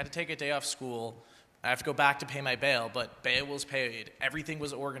was like I had to take a day off school, I have to go back to pay my bail, but bail was paid. Everything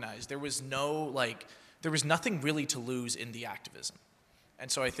was organized. There was there was nothing really to lose in the activism. And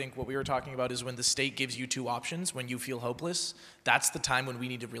so I think what we were talking about is when the state gives you two options, when you feel hopeless, that's the time when we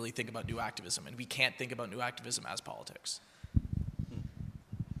need to really think about new activism. And we can't think about new activism as politics.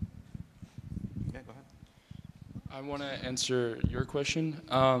 Yeah, go ahead. I want to answer your question.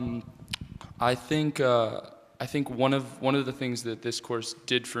 I think one of the things that this course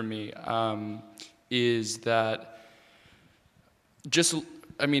did for me is that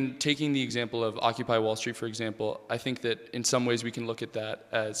taking the example of Occupy Wall Street, for example, I think that in some ways we can look at that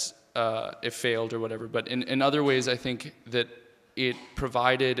as it failed or whatever, but in other ways I think that it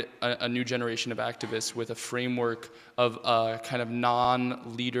provided a new generation of activists with a framework of a kind of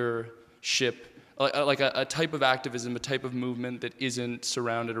non-leadership, like a type of activism, a type of movement that isn't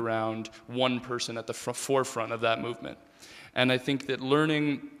surrounded around one person at the forefront of that movement. And I think that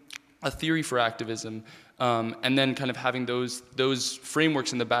learning a theory for activism and then kind of having those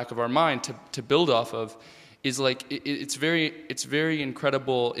frameworks in the back of our mind to build off of is it's very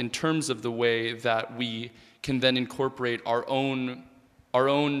incredible in terms of the way that we can then incorporate our own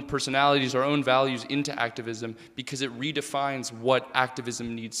personalities, our own values into activism, because it redefines what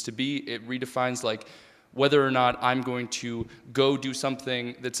activism needs to be. It redefines whether or not I'm going to go do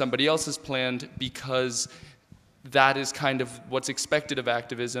something that somebody else has planned because that is kind of what's expected of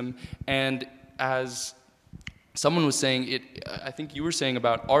activism. And as someone was saying, I think you were saying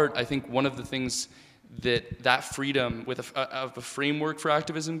about art, I think one of the things that freedom with of a framework for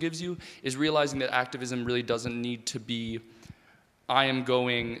activism gives you is realizing that activism really doesn't need to be, I am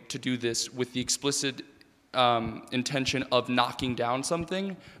going to do this with the explicit intention of knocking down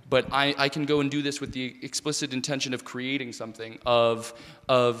something, but I can go and do this with the explicit intention of creating something, of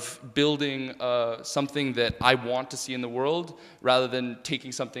building something that I want to see in the world, rather than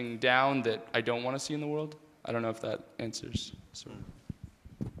taking something down that I don't want to see in the world. I don't know if that answers.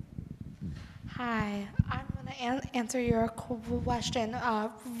 Hi, I'm going to answer your question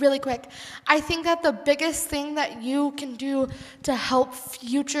really quick. I think that the biggest thing that you can do to help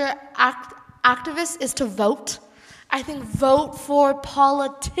future activists is to vote. I think vote for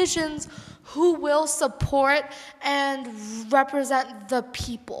politicians who will support and represent the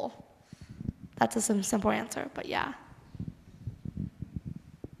people. That's a simple answer, but yeah.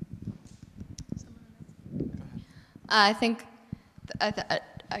 I think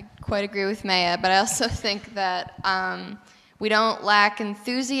I quite agree with Maya, but I also think that we don't lack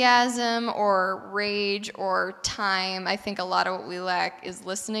enthusiasm or rage or time. I think a lot of what we lack is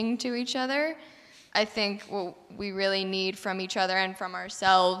listening to each other. I think what we really need from each other and from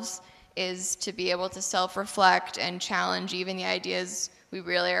ourselves is to be able to self-reflect and challenge even the ideas we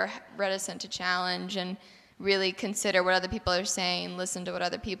really are reticent to challenge, and really consider what other people are saying, listen to what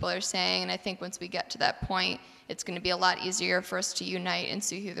other people are saying. And I think once we get to that point, it's going to be a lot easier for us to unite and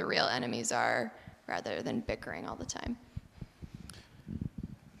see who the real enemies are, rather than bickering all the time.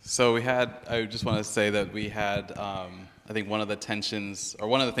 So I just want to say that we had, I think one of the tensions, or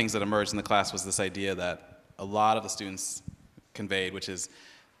one of the things that emerged in the class was this idea that a lot of the students conveyed, which is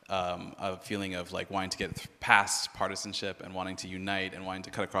a feeling of like wanting to get past partisanship and wanting to unite and wanting to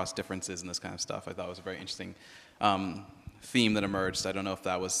cut across differences and this kind of stuff. I thought it was a very interesting theme that emerged. I don't know if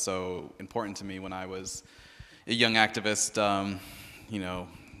that was so important to me when I was a young activist,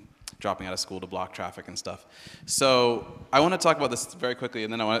 dropping out of school to block traffic and stuff. So I want to talk about this very quickly,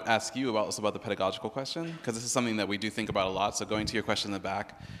 and then I want to ask you also about the pedagogical question, because this is something that we do think about a lot. So going to your question in the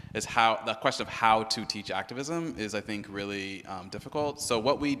back is the question of how to teach activism is, I think, really difficult. So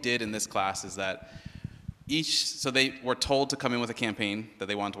what we did in this class is that they were told to come in with a campaign that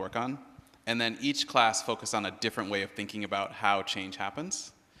they wanted to work on, and then each class focused on a different way of thinking about how change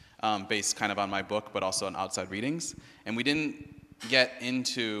happens, based kind of on my book, but also on outside readings. And we didn't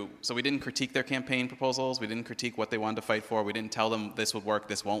we didn't critique their campaign proposals, we didn't critique what they wanted to fight for, we didn't tell them this would work,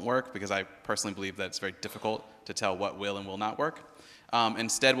 this won't work, because I personally believe that it's very difficult to tell what will and will not work.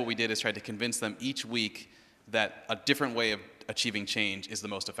 Instead, what we did is try to convince them each week that a different way of achieving change is the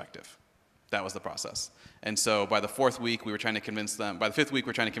most effective. That was the process. And so by the fifth week, we're trying to convince them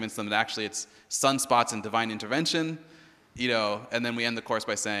that actually it's sunspots and divine intervention, and then we end the course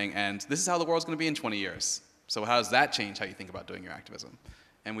by saying, and this is how the world's going to be in 20 years. So how does that change how you think about doing your activism?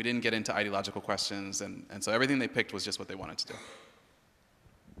 And we didn't get into ideological questions, and so everything they picked was just what they wanted to do.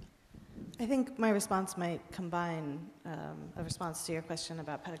 I think my response might combine a response to your question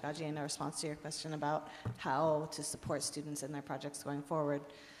about pedagogy and a response to your question about how to support students in their projects going forward.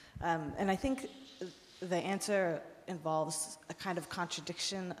 And I think the answer involves a kind of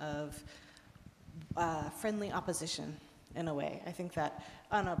contradiction of friendly opposition in a way. I think that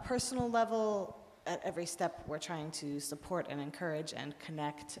on a personal level, at every step, we're trying to support and encourage and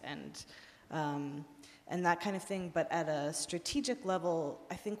connect and that kind of thing. But at a strategic level,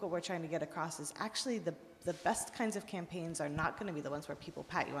 I think what we're trying to get across is actually the best kinds of campaigns are not going to be the ones where people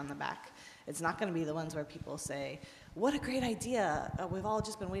pat you on the back. It's not going to be the ones where people say, what a great idea, we've all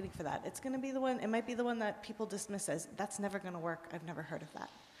just been waiting for that. It's going to be the one, it might be the one that people dismiss as, that's never going to work, I've never heard of that.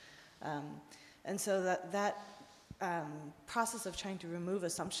 And so that process of trying to remove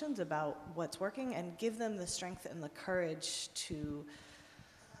assumptions about what's working and give them the strength and the courage to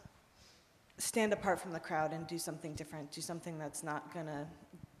stand apart from the crowd and do something different, do something that's not gonna,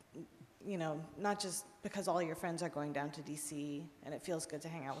 not just because all your friends are going down to DC and it feels good to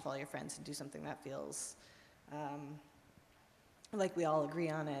hang out with all your friends and do something that feels like we all agree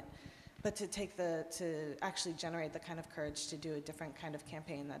on it, but to actually generate the kind of courage to do a different kind of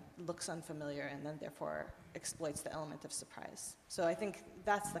campaign that looks unfamiliar and then therefore exploits the element of surprise. So I think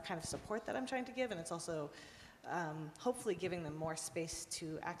that's the kind of support that I'm trying to give, and it's also hopefully giving them more space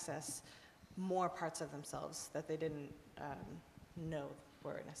to access more parts of themselves that they didn't know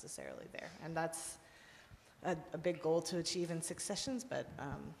were necessarily there. And that's a big goal to achieve in 6 sessions, but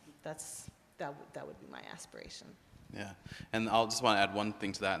that would be my aspiration. Yeah, and I'll just want to add one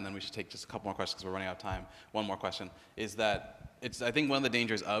thing to that, and then we should take just a couple more questions because we're running out of time. One more question is that I think one of the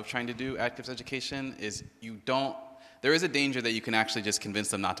dangers of trying to do activist education is there is a danger that you can actually just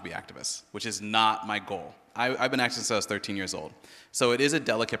convince them not to be activists, which is not my goal. I've been active since I was 13 years old. So it is a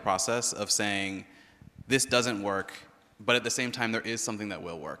delicate process of saying, this doesn't work, but at the same time, there is something that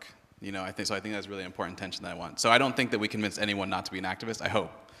will work. I think that's really an important tension that I want. So I don't think that we convince anyone not to be an activist. I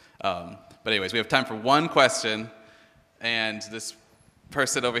hope. But anyways, we have time for one question, and this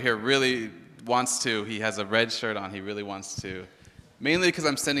person over here really wants to. He has a red shirt on. He really wants to, mainly because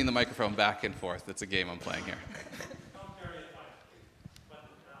I'm sending the microphone back and forth. It's a game I'm playing here.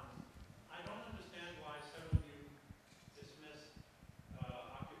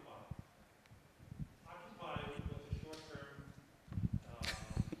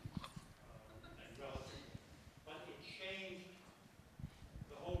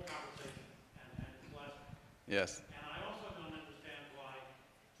 Yes. And I also don't understand why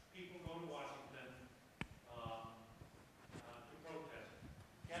people go to Washington to protest,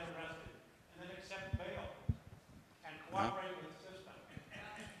 get arrested, and then accept bail and cooperate with the system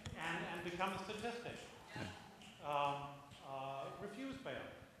and become a statistic. Refuse bail,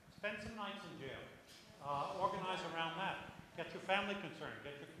 spend some nights in jail, organize around that, get your family concerned,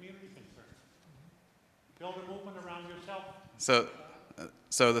 get your community concerned, build a movement around yourself.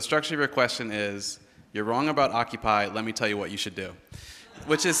 So the structure of your question is, you're wrong about Occupy, let me tell you what you should do.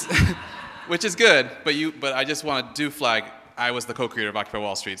 Which is good, but I just want to flag, I was the co-creator of Occupy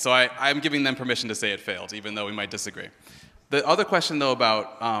Wall Street, so I'm giving them permission to say it failed, even though we might disagree. The other question, though,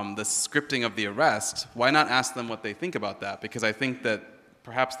 about the scripting of the arrest, why not ask them what they think about that? Because I think that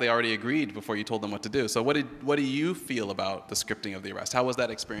perhaps they already agreed before you told them what to do. So what do you feel about the scripting of the arrest? How was that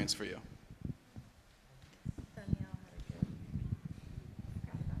experience for you?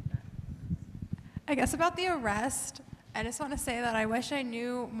 I guess about the arrest, I just want to say that I wish I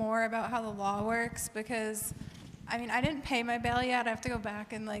knew more about how the law works because, I mean, I didn't pay my bail yet. I have to go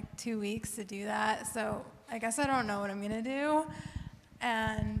back in like 2 weeks to do that. So I guess I don't know what I'm going to do.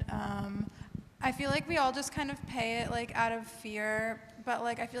 And I feel like we all just kind of pay it like out of fear. But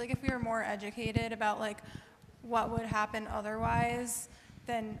like I feel like if we were more educated about like what would happen otherwise,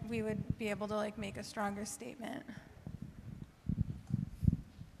 then we would be able to like make a stronger statement.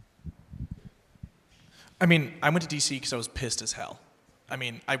 I mean, I went to DC because I was pissed as hell. I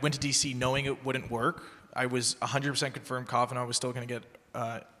mean, I went to DC knowing it wouldn't work. I was 100% confirmed Kavanaugh was still going to get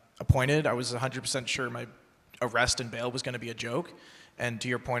appointed. I was 100% sure my arrest and bail was going to be a joke. And to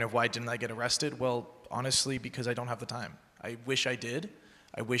your point of why didn't I get arrested? Well, honestly, because I don't have the time. I wish I did.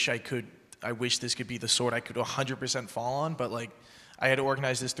 I wish I could. I wish this could be the sword I could 100% fall on. But like, I had to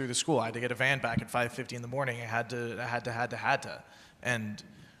organize this through the school. I had to get a van back at 5:50 in the morning. I had to. And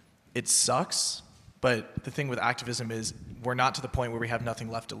it sucks. But the thing with activism is we're not to the point where we have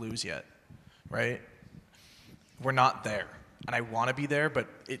nothing left to lose yet, right? We're not there. And I want to be there, but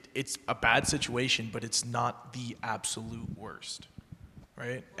it's a bad situation, but it's not the absolute worst,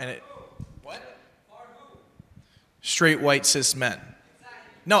 right? And what? Straight, white, cis men.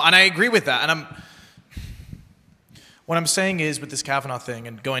 No, and I agree with that. And what I'm saying is with this Kavanaugh thing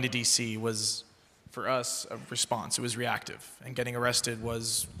and going to DC was, for us, a response. It was reactive. And getting arrested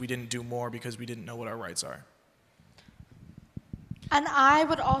was, we didn't do more because we didn't know what our rights are. And I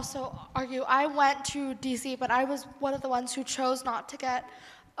would also argue, I went to DC, but I was one of the ones who chose not to get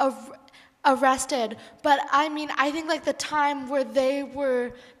arrested. But I mean, I think like the time where they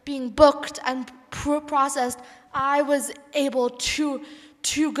were being booked and processed, I was able to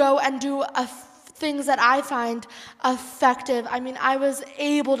go and do things that I find effective. I mean, I was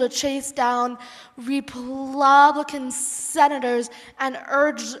able to chase down Republican senators and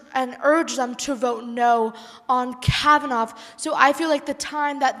urge them to vote no on Kavanaugh. So I feel like the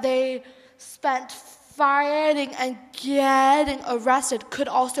time that they spent fighting and getting arrested could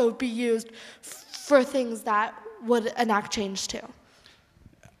also be used for things that would enact change too.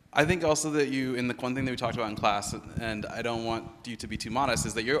 I think also that one thing that we talked about in class, and I don't want you to be too modest,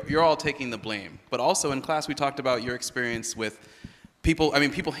 is that you're all taking the blame. But also in class we talked about your experience with people. I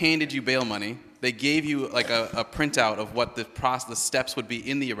mean, people handed you bail money. They gave you like a printout of what the steps would be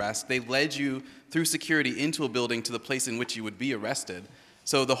in the arrest. They led you through security into a building to the place in which you would be arrested.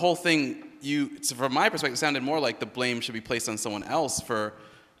 So the whole thing, from my perspective, sounded more like the blame should be placed on someone else for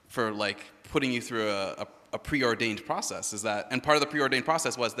like putting you through a preordained process. Is that, and part of the preordained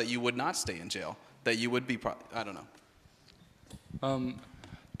process was that you would not stay in jail, that you would be, I don't know.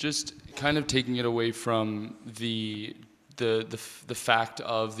 Just kind of taking it away from the fact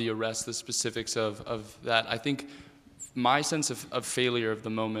of the arrest, the specifics of that. I think my sense of failure of the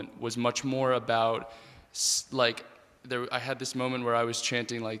moment was much more about like, I had this moment where I was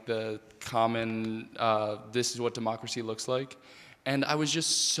chanting like the common, this is what democracy looks like. And I was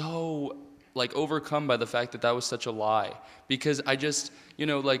just so like overcome by the fact that was such a lie. Because I just,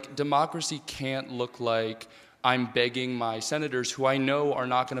 like democracy can't look like I'm begging my senators, who I know are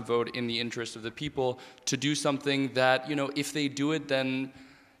not going to vote in the interest of the people, to do something that, if they do it, then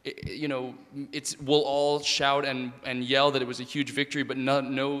we'll all shout and yell that it was a huge victory, but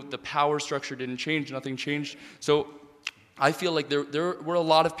no, the power structure didn't change, nothing changed. So I feel like there were a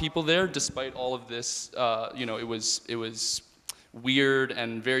lot of people there, despite all of this. It was weird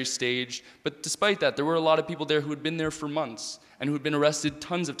and very staged. But despite that, there were a lot of people there who had been there for months and who had been arrested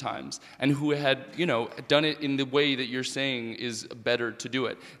tons of times and who had, done it in the way that you're saying is better to do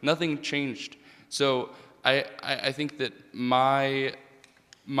it. Nothing changed. So I think that my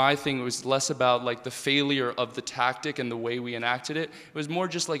thing was less about like the failure of the tactic and the way we enacted it. It was more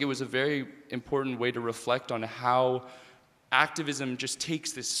just like it was a very important way to reflect on how activism just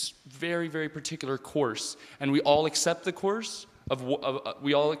takes this very, very particular course, and we all accept the course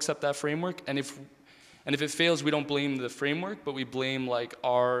we all accept that framework, and if it fails, we don't blame the framework, but we blame like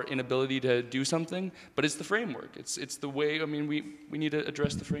our inability to do something. But it's the framework. It's the way. I mean, we need to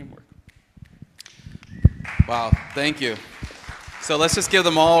address the framework. Wow, thank you. So let's just give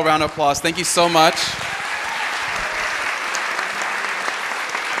them all a round of applause. Thank you so much.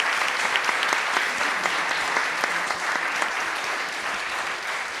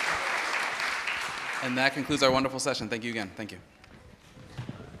 And that concludes our wonderful session. Thank you again. Thank you.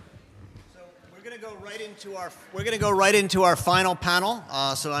 So we're going to go right into our final panel.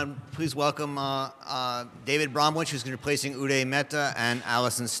 Please welcome David Bromwich, who's going to be replacing Uday Mehta, and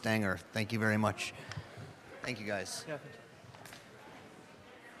Allison Stanger. Thank you very much. Thank you, guys. Yeah.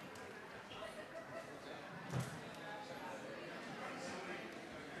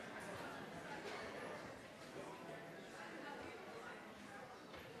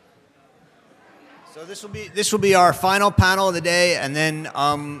 So this will be our final panel of the day, and then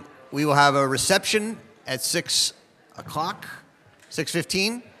we will have a reception at 6 o'clock,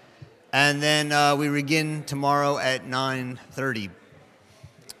 6:15, and then we begin tomorrow at 9:30.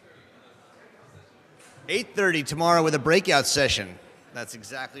 8:30 tomorrow with a breakout session. That's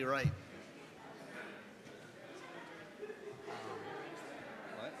exactly right.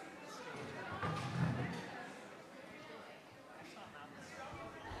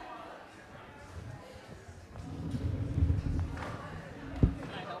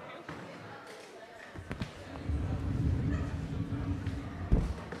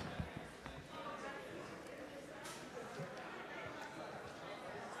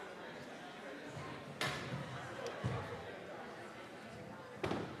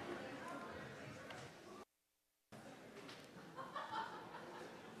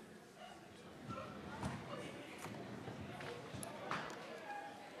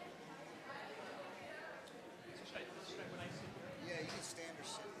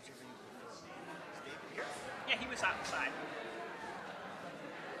 Yeah, he was outside.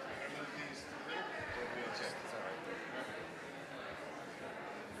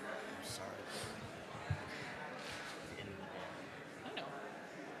 I'm sorry. I know.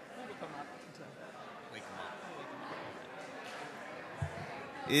 We'll come up until Wake him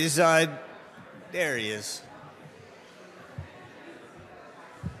up. There he is.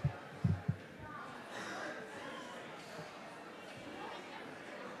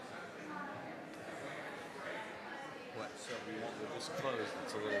 So we won't move this closed.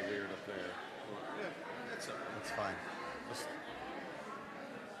 It's a little weird up there. Yeah, That's fine.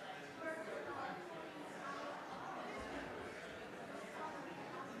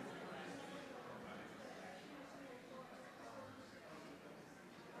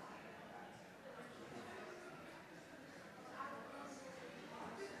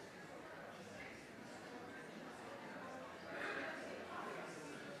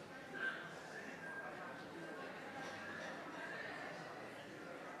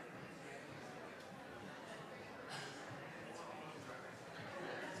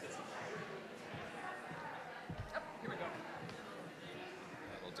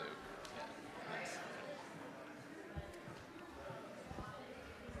 That'll do. Yeah. Nice.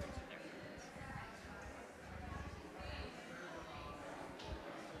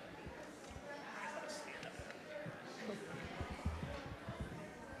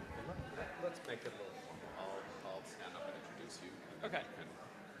 Let's make it a little formal. I'll stand up and introduce you. And then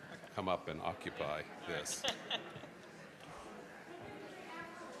you can come up and occupy this.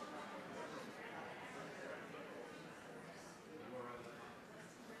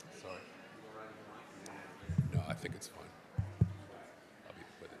 Sorry. No, I think it's fine. I'll be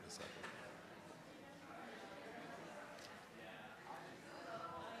with it in a second.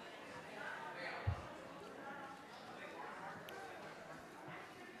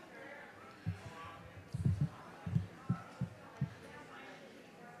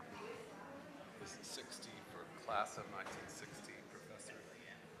 This is 60 for class of 1960, Professor.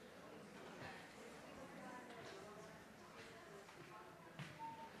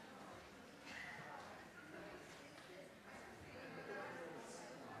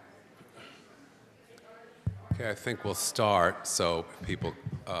 Okay, I think we'll start so people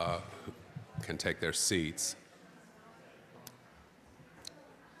can take their seats.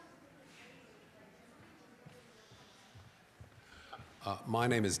 My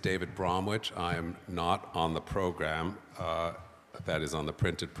name is David Bromwich. I am not on the program, that is on the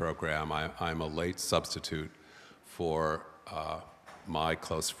printed program. I'm a late substitute for my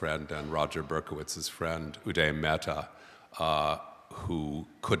close friend and Roger Berkowitz's friend, Uday Mehta, who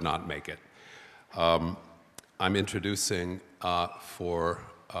could not make it. I'm introducing for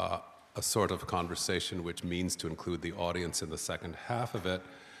a sort of conversation which means to include the audience in the second half of it,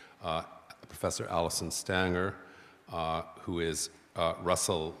 Professor Alison Stanger, who is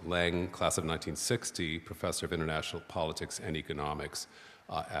Russell Lang, class of 1960, professor of international politics and economics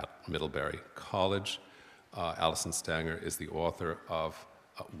at Middlebury College. Alison Stanger is the author of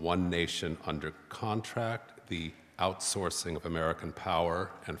One Nation Under Contract, The Outsourcing of American Power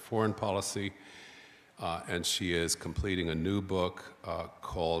and Foreign Policy, and she is completing a new book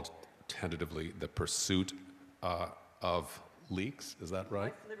called, tentatively, The Pursuit of Leaks. Is that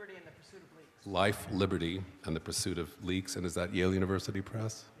right? Life, Liberty, and the Pursuit of Leaks. Life, Liberty, and the Pursuit of Leaks, and is that Yale University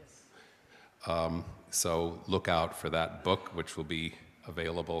Press? Yes. So look out for that book, which will be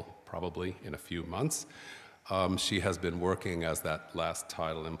available probably in a few months. She has been working, as that last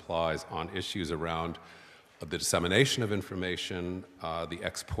title implies, on issues around the dissemination of information, the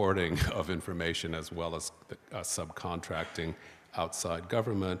exporting of information, as well as the subcontracting outside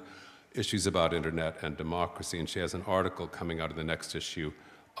government, issues about internet and democracy. And she has an article coming out of the next issue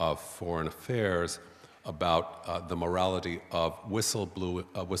of Foreign Affairs about the morality of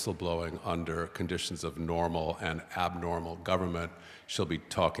whistleblowing under conditions of normal and abnormal government. She'll be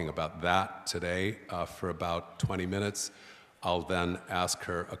talking about that today for about 20 minutes. I'll then ask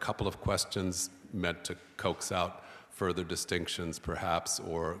her a couple of questions meant to coax out further distinctions, perhaps,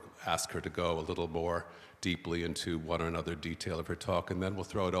 or ask her to go a little more deeply into one or another detail of her talk, and then we'll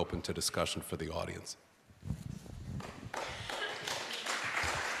throw it open to discussion for the audience.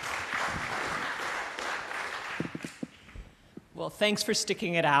 Well, thanks for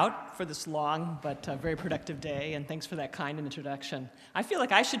sticking it out for this long but very productive day, and thanks for that kind introduction. I feel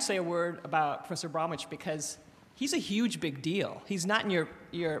like I should say a word about Professor Bromwich because he's a huge big deal. He's not in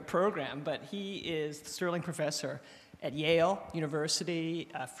your program, but he is the Sterling Professor at Yale University,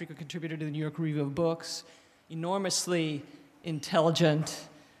 a frequent contributor to the New York Review of Books, enormously intelligent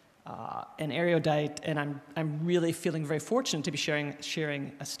and erudite, and I'm really feeling very fortunate to be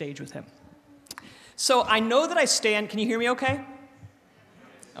sharing a stage with him. So I know that I stand, can you hear me okay?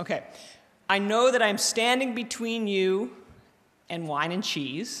 Okay. I know that I'm standing between you and wine and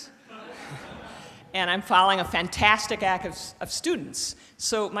cheese, and I'm following a fantastic act of students.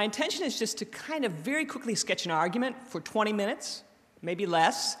 So my intention is just to kind of very quickly sketch an argument for 20 minutes, maybe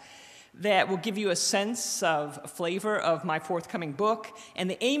less, that will give you a sense of a flavor of my forthcoming book, and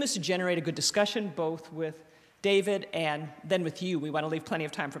the aim is to generate a good discussion, both with David and then with you. We want to leave plenty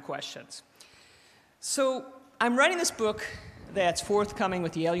of time for questions. So I'm writing this book that's forthcoming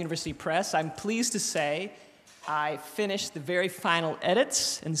with Yale University Press. I'm pleased to say I finished the very final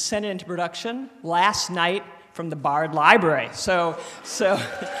edits and sent it into production last night from the Bard Library. So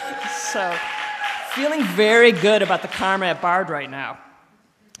feeling very good about the karma at Bard right now.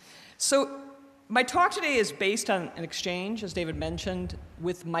 So my talk today is based on an exchange, as David mentioned,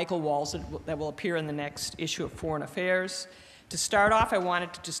 with Michael Walzer that will appear in the next issue of Foreign Affairs. To start off, I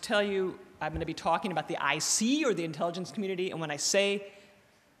wanted to just tell you I'm going to be talking about the IC, or the intelligence community, and when I say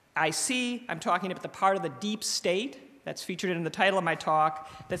IC, I'm talking about the part of the deep state that's featured in the title of my talk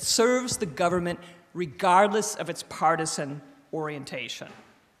that serves the government regardless of its partisan orientation.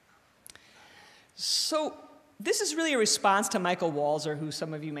 So this is really a response to Michael Walzer, who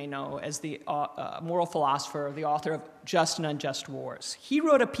some of you may know as the moral philosopher, the author of Just and Unjust Wars. He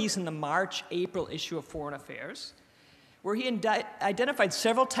wrote a piece in the March-April issue of Foreign Affairs where he identified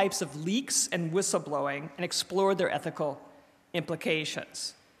several types of leaks and whistleblowing and explored their ethical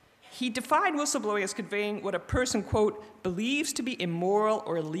implications. He defined whistleblowing as conveying what a person, quote, believes to be immoral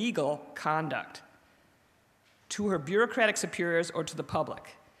or illegal conduct to her bureaucratic superiors or to the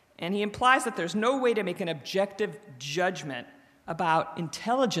public. And he implies that there's no way to make an objective judgment about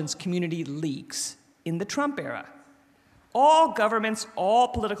intelligence community leaks in the Trump era. All governments, all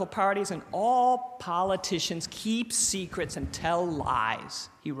political parties, and all politicians keep secrets and tell lies,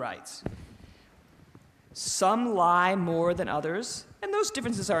 he writes. Some lie more than others, and those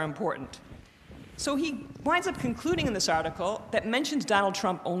differences are important. So he winds up concluding in this article that mentions Donald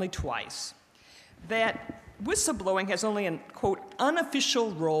Trump only twice, that whistleblowing has only an, quote,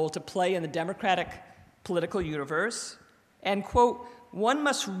 unofficial role to play in the democratic political universe, and, quote, one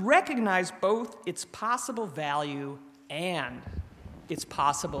must recognize both its possible value and its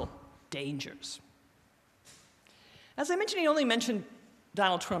possible dangers. As I mentioned, he only mentioned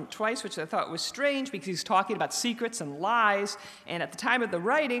Donald Trump twice, which I thought was strange because he's talking about secrets and lies. And at the time of the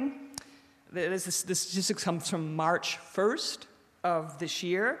writing, this statistic comes from March 1st of this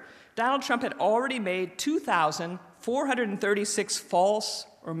year, Donald Trump had already made 2,436 false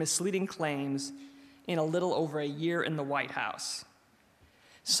or misleading claims in a little over a year in the White House.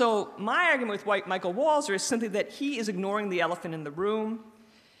 So my argument with Michael Walzer is simply that he is ignoring the elephant in the room.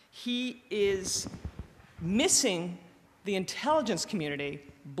 He is missing the intelligence community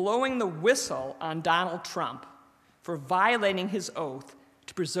blowing the whistle on Donald Trump for violating his oath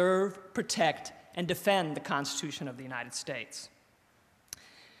to preserve, protect, and defend the Constitution of the United States.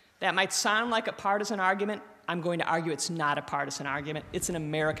 That might sound like a partisan argument. I'm going to argue it's not a partisan argument. It's an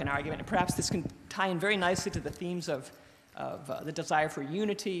American argument, and perhaps this can tie in very nicely to the themes of the desire for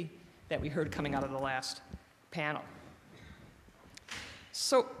unity that we heard coming out of the last panel.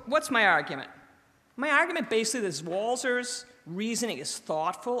 So what's my argument? My argument basically is Walzer's reasoning is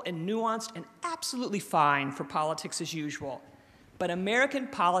thoughtful and nuanced and absolutely fine for politics as usual. But American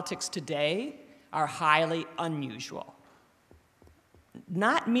politics today are highly unusual.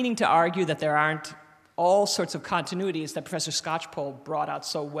 Not meaning to argue that there aren't all sorts of continuities that Professor Scotchpole brought out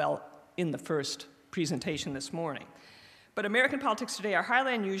so well in the first presentation this morning. But American politics today are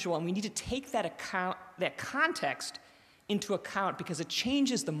highly unusual, and we need to take that context into account because it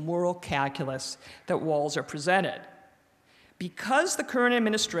changes the moral calculus that Walzer presented. Because the current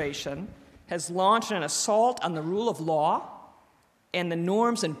administration has launched an assault on the rule of law and the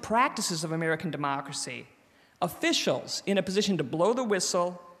norms and practices of American democracy, officials in a position to blow the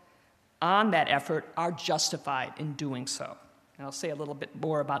whistle on that effort are justified in doing so. And I'll say a little bit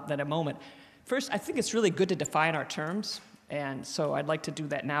more about that in a moment. First, I think it's really good to define our terms, and so I'd like to do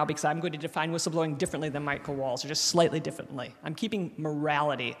that now because I'm going to define whistleblowing differently than Michael Walzer, just slightly differently. I'm keeping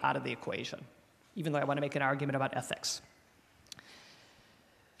morality out of the equation, even though I want to make an argument about ethics.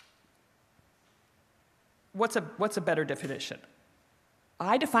 What's a better definition?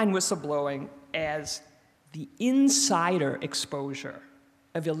 I define whistleblowing as the insider exposure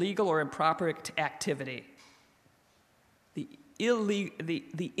of illegal or improper activity, the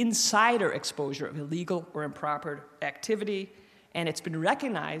insider exposure of illegal or improper activity, and it's been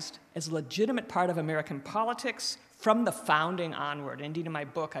recognized as a legitimate part of American politics from the founding onward. Indeed, in my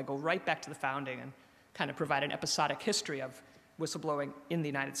book, I go right back to the founding and kind of provide an episodic history of whistleblowing in the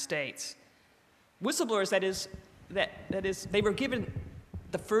United States. Whistleblowers, that is, they were given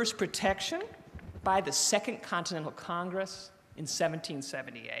the first protection by the Second Continental Congress in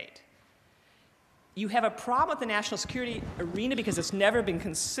 1778. You have a problem with the national security arena because it's never been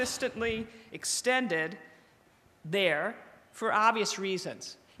consistently extended there for obvious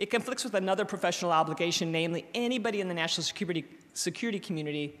reasons. It conflicts with another professional obligation, namely anybody in the national security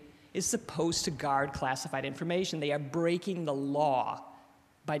community is supposed to guard classified information. They are breaking the law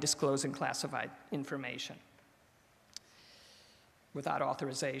by disclosing classified information without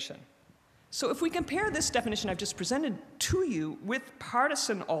authorization. So if we compare this definition I've just presented to you with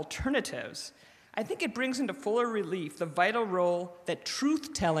partisan alternatives, I think it brings into fuller relief the vital role that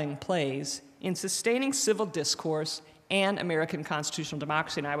truth-telling plays in sustaining civil discourse and American constitutional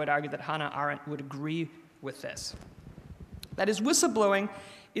democracy, and I would argue that Hannah Arendt would agree with this. That is, whistleblowing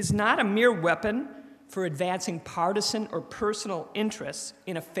is not a mere weapon for advancing partisan or personal interests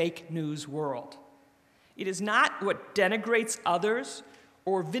in a fake news world. It is not what denigrates others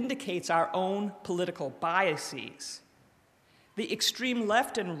or vindicates our own political biases. The extreme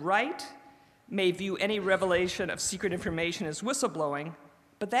left and right may view any revelation of secret information as whistleblowing,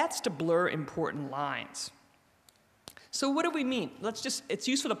 but that's to blur important lines. So what do we mean? It's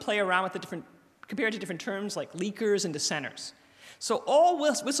useful to play around with compare it to different terms like leakers and dissenters. So all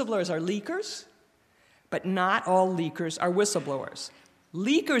whistleblowers are leakers, but not all leakers are whistleblowers.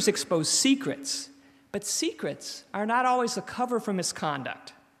 Leakers expose secrets, but secrets are not always a cover for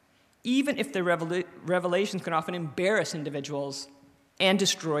misconduct, even if their revelations can often embarrass individuals and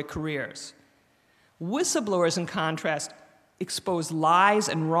destroy careers. Whistleblowers, in contrast, expose lies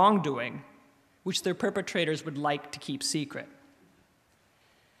and wrongdoing, which their perpetrators would like to keep secret.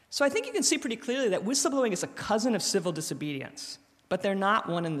 So I think you can see pretty clearly that whistleblowing is a cousin of civil disobedience, but they're not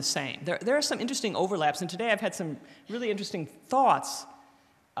one and the same. There are some interesting overlaps, and today I've had some really interesting thoughts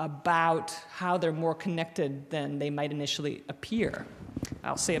about how they're more connected than they might initially appear.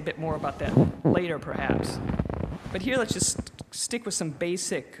 I'll say a bit more about that later, perhaps. But here, let's just stick with some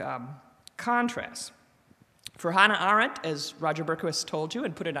basic contrasts. For Hannah Arendt, as Roger Berkowitz told you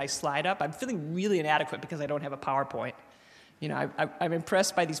and put a nice slide up, I'm feeling really inadequate because I don't have a PowerPoint. You know, I'm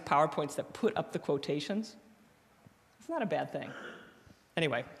impressed by these PowerPoints that put up the quotations. It's not a bad thing.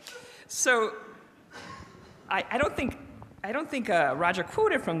 Anyway, so I don't think Roger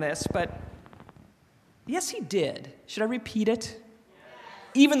quoted from this, but yes, he did. Should I repeat it?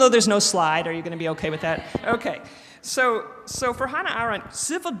 Even though there's no slide, are you going to be okay with that? Okay. So for Hannah Arendt,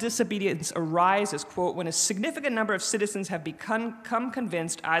 civil disobedience arises, quote, when a significant number of citizens have become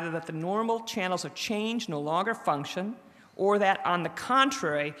convinced either that the normal channels of change no longer function, or that, on the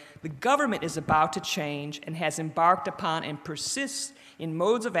contrary, the government is about to change and has embarked upon and persists in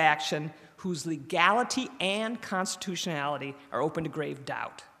modes of action whose legality and constitutionality are open to grave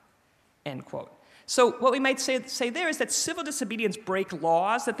doubt, end quote. So what we might say there is that civil disobedience break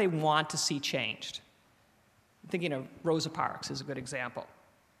laws that they want to see changed. I'm thinking of Rosa Parks is a good example,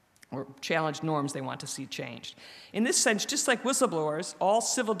 or challenge norms they want to see changed. In this sense, just like whistleblowers, all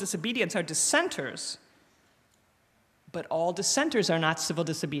civil disobedience are dissenters, but all dissenters are not civil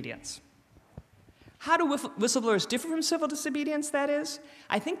disobedience. How do whistleblowers differ from civil disobedience, that is?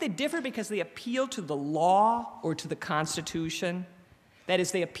 I think they differ because they appeal to the law or to the Constitution. That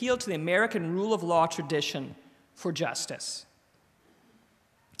is, they appeal to the American rule of law tradition for justice.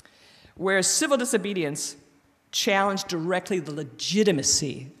 Whereas civil disobedience challenged directly the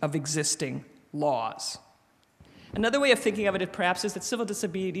legitimacy of existing laws. Another way of thinking of it perhaps is that civil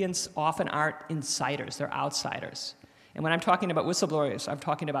disobedience often aren't insiders, they're outsiders. And when I'm talking about whistleblowers, I'm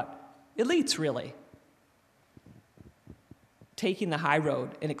talking about elites, really, taking the high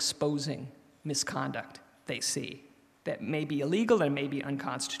road and exposing misconduct they see that may be illegal and may be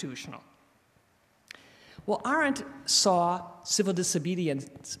unconstitutional. Well, Arendt saw civil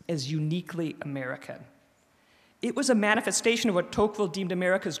disobedience as uniquely American. It was a manifestation of what Tocqueville deemed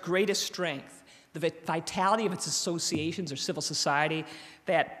America's greatest strength, the vitality of its associations or civil society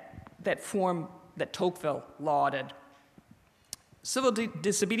that Tocqueville lauded. Civil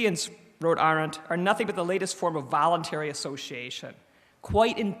disobedience, wrote Arendt, are nothing but the latest form of voluntary association,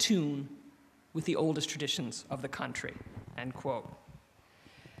 quite in tune with the oldest traditions of the country, end quote.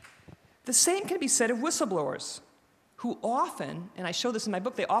 The same can be said of whistleblowers, who often, and I show this in my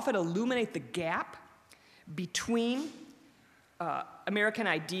book, they often illuminate the gap between American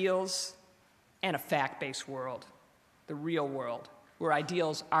ideals and a fact-based world, the real world, where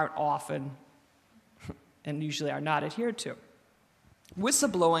ideals aren't often and usually are not adhered to.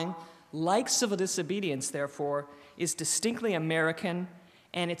 Whistleblowing, like civil disobedience, therefore, is distinctly American,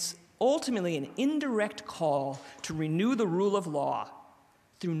 and it's ultimately an indirect call to renew the rule of law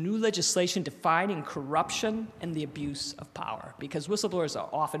through new legislation defining corruption and the abuse of power, because whistleblowers are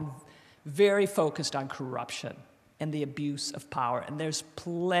often very focused on corruption and the abuse of power, and there's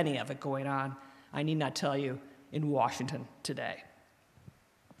plenty of it going on, I need not tell you, in Washington today.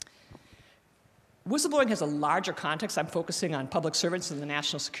 Whistleblowing has a larger context. I'm focusing on public servants in the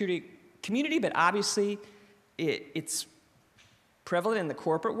national security community, but obviously it's prevalent in the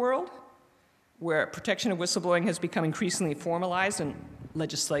corporate world, where protection of whistleblowing has become increasingly formalized in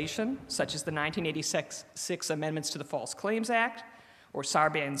legislation, such as the 1986 amendments to the False Claims Act, or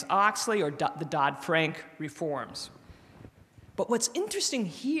Sarbanes-Oxley, or the Dodd-Frank reforms. But what's interesting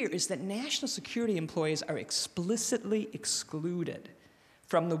here is that national security employees are explicitly excluded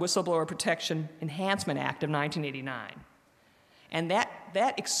from the Whistleblower Protection Enhancement Act of 1989. And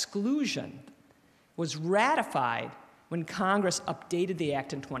that exclusion was ratified when Congress updated the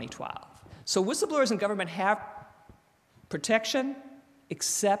act in 2012. So whistleblowers in government have protection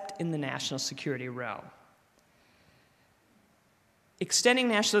except in the national security realm. Extending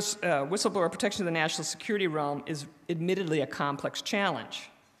whistleblower protection to the national security realm is admittedly a complex challenge.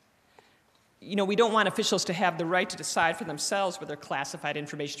 You know, we don't want officials to have the right to decide for themselves whether classified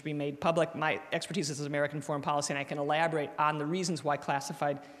information should be made public. My expertise is American foreign policy, and I can elaborate on the reasons why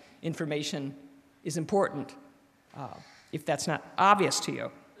classified information is important, if that's not obvious to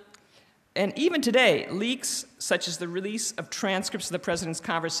you. And even today, leaks such as the release of transcripts of the president's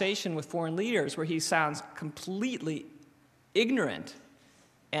conversation with foreign leaders, where he sounds completely ignorant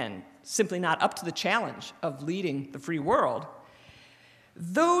and simply not up to the challenge of leading the free world,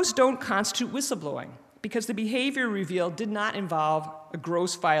 those don't constitute whistleblowing because the behavior revealed did not involve a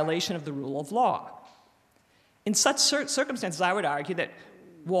gross violation of the rule of law. In such circumstances, I would argue that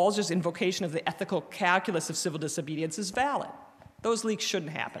Walzer's invocation of the ethical calculus of civil disobedience is valid. Those leaks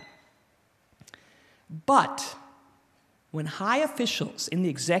shouldn't happen. But when high officials in the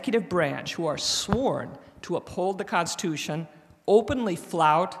executive branch who are sworn to uphold the Constitution openly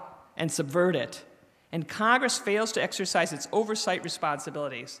flout and subvert it, and Congress fails to exercise its oversight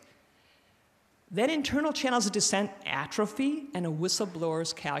responsibilities, then internal channels of dissent atrophy and a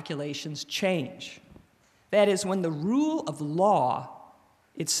whistleblower's calculations change. That is, when the rule of law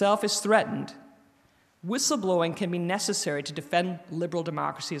itself is threatened, whistleblowing can be necessary to defend liberal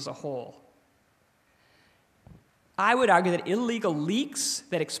democracy as a whole. I would argue that illegal leaks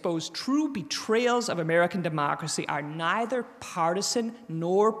that expose true betrayals of American democracy are neither partisan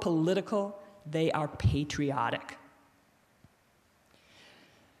nor political, they are patriotic.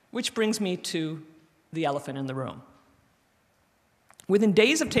 Which brings me to the elephant in the room. Within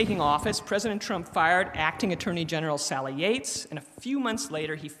days of taking office, President Trump fired Acting Attorney General Sally Yates, and a few months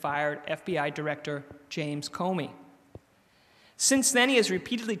later, he fired FBI Director James Comey. Since then, he has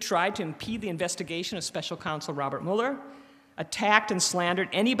repeatedly tried to impede the investigation of Special Counsel Robert Mueller, attacked and slandered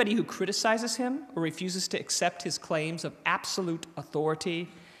anybody who criticizes him or refuses to accept his claims of absolute authority,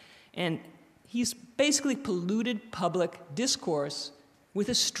 and he's basically polluted public discourse with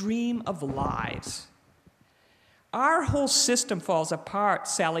a stream of lies. Our whole system falls apart,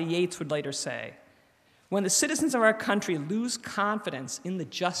 Sally Yates would later say, when the citizens of our country lose confidence in the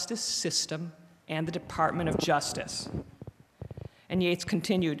justice system and the Department of Justice. And Yates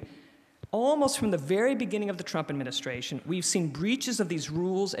continued, almost from the very beginning of the Trump administration, we've seen breaches of these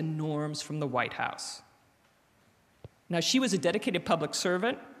rules and norms from the White House. Now, she was a dedicated public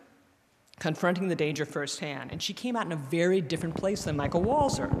servant, confronting the danger firsthand, and she came out in a very different place than Michael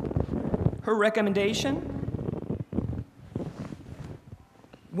Walzer. Her recommendation: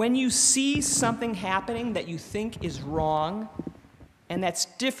 when you see something happening that you think is wrong, and that's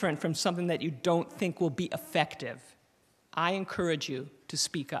different from something that you don't think will be effective, I encourage you to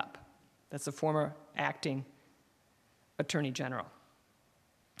speak up. That's the former acting attorney general.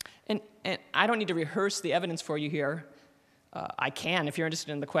 And I don't need to rehearse the evidence for you here. I can if you're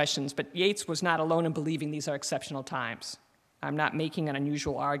interested in the questions, but Yates was not alone in believing these are exceptional times. I'm not making an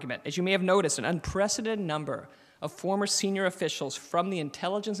unusual argument. As you may have noticed, an unprecedented number of former senior officials from the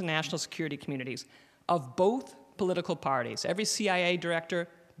intelligence and national security communities of both political parties, every CIA director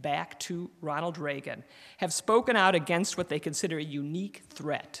back to Ronald Reagan, have spoken out against what they consider a unique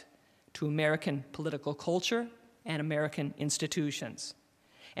threat to American political culture and American institutions.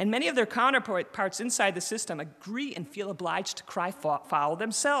 And many of their counterparts inside the system agree and feel obliged to cry foul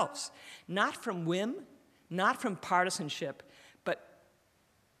themselves, not from whim, not from partisanship, but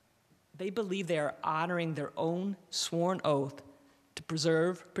they believe they are honoring their own sworn oath to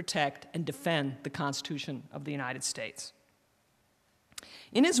preserve, protect, and defend the Constitution of the United States.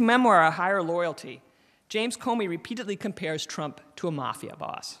 In his memoir, A Higher Loyalty, James Comey repeatedly compares Trump to a mafia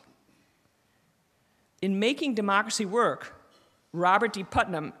boss. In Making Democracy Work, Robert D.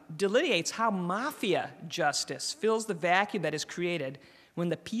 Putnam delineates how mafia justice fills the vacuum that is created when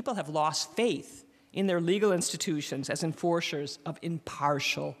the people have lost faith in their legal institutions as enforcers of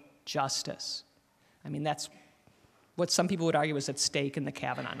impartial justice. I mean, that's what some people would argue is at stake in the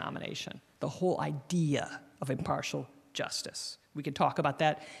Kavanaugh nomination, the whole idea of impartial justice. We can talk about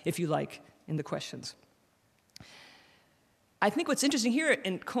that, if you like, in the questions. I think what's interesting here,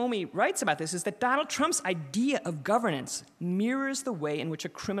 and Comey writes about this, is that Donald Trump's idea of governance mirrors the way in which a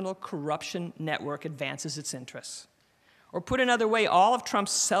criminal corruption network advances its interests. Or put another way, all of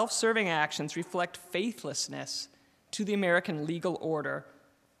Trump's self-serving actions reflect faithlessness to the American legal order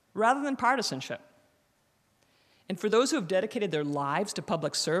rather than partisanship. And for those who have dedicated their lives to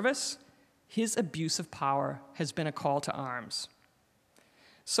public service, his abuse of power has been a call to arms.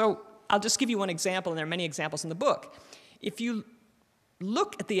 So I'll just give you one example, and there are many examples in the book. If you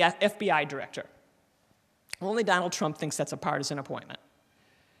look at the FBI director, only Donald Trump thinks that's a partisan appointment.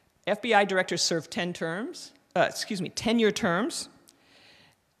 FBI directors serve 10-year terms,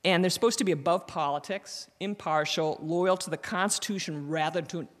 and they're supposed to be above politics, impartial, loyal to the Constitution rather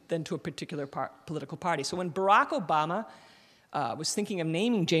than to a particular political party. So when Barack Obama was thinking of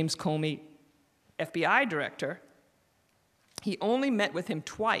naming James Comey FBI director, he only met with him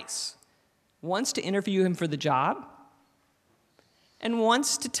twice, once to interview him for the job, and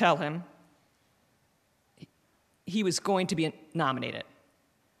once to tell him he was going to be nominated.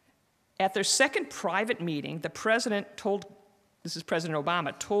 At their second private meeting, the president told, this is President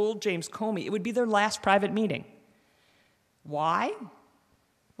Obama, told James Comey it would be their last private meeting. Why?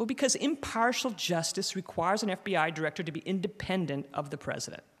 Well, because impartial justice requires an FBI director to be independent of the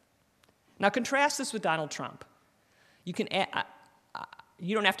president. Now contrast this with Donald Trump. You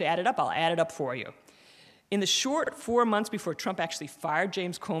don't have to add it up, I'll add it up for you. In the short 4 months before Trump actually fired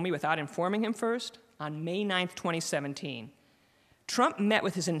James Comey without informing him first, on May 9th, 2017, Trump met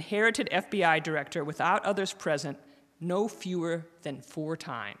with his inherited FBI director without others present no fewer than 4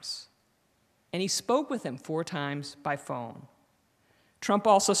 times. And he spoke with him 4 times by phone. Trump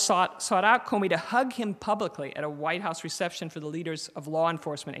also sought out Comey to hug him publicly at a White House reception for the leaders of law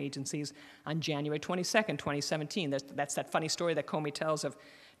enforcement agencies on January 22nd, 2017. That's that funny story that Comey tells of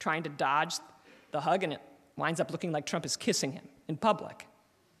trying to dodge the hug, and it winds up looking like Trump is kissing him in public.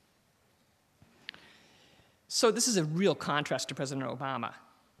 So this is a real contrast to President Obama.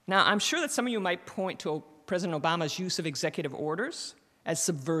 Now, I'm sure that some of you might point to President Obama's use of executive orders as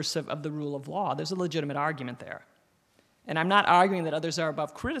subversive of the rule of law. There's a legitimate argument there. And I'm not arguing that others are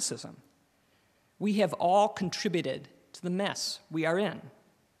above criticism. We have all contributed to the mess we are in.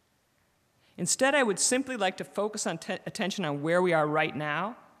 Instead, I would simply like to focus attention on where we are right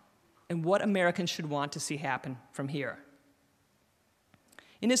now and what Americans should want to see happen from here.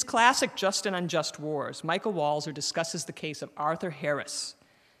 In his classic Just and Unjust Wars, Michael Walzer discusses the case of Arthur Harris,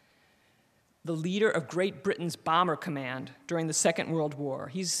 the leader of Great Britain's bomber command during the Second World War.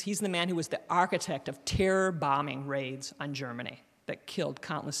 He's the man who was the architect of terror bombing raids on Germany that killed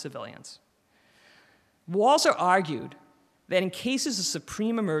countless civilians. Walzer argued that in cases of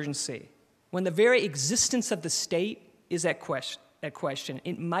supreme emergency, when the very existence of the state is at question,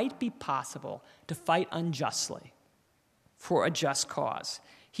 it might be possible to fight unjustly for a just cause.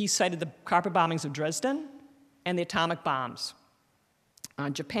 He cited the carpet bombings of Dresden and the atomic bombs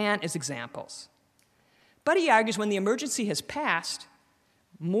on Japan as examples. But he argues when the emergency has passed,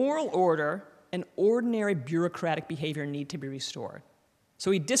 moral order and ordinary bureaucratic behavior need to be restored.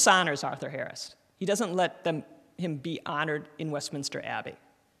 So he dishonors Arthur Harris. He doesn't let him be honored in Westminster Abbey,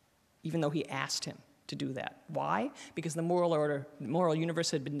 even though he asked him to do that. Why? Because the moral universe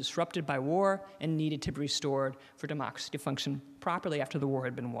had been disrupted by war and needed to be restored for democracy to function properly after the war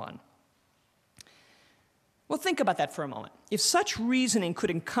had been won. Well, think about that for a moment. If such reasoning could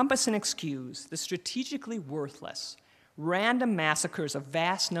encompass and excuse the strategically worthless, random massacres of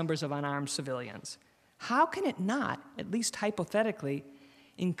vast numbers of unarmed civilians, how can it not, at least hypothetically,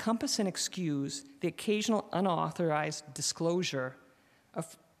 encompass and excuse the occasional unauthorized disclosure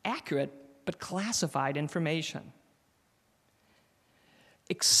of accurate but classified information?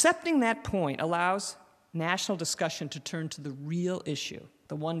 Accepting that point allows national discussion to turn to the real issue,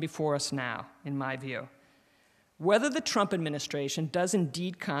 the one before us now, in my view. Whether the Trump administration does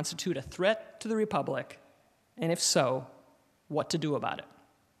indeed constitute a threat to the Republic, and if so, what to do about it.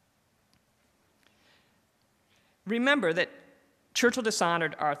 Remember that Churchill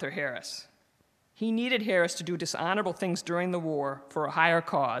dishonored Arthur Harris. He needed Harris to do dishonorable things during the war for a higher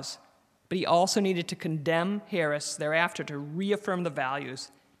cause, but he also needed to condemn Harris thereafter to reaffirm the values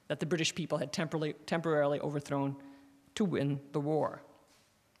that the British people had temporarily overthrown to win the war.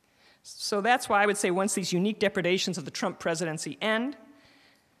 So that's why I would say once these unique depredations of the Trump presidency end,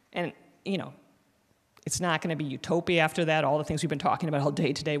 and it's not going to be utopia after that, all the things we've been talking about all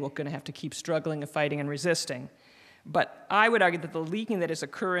day today, we're going to have to keep struggling and fighting and resisting. But I would argue that the leaking that is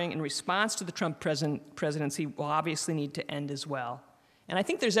occurring in response to the Trump presidency will obviously need to end as well. And I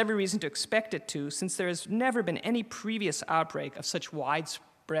think there's every reason to expect it to, since there has never been any previous outbreak of such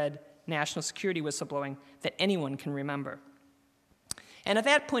widespread national security whistleblowing that anyone can remember. And at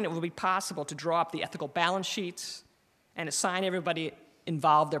that point, it will be possible to draw up the ethical balance sheets and assign everybody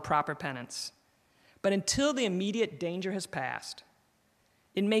involved their proper penance. But until the immediate danger has passed,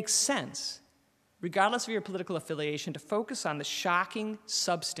 it makes sense, regardless of your political affiliation, to focus on the shocking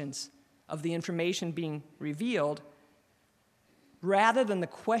substance of the information being revealed rather than the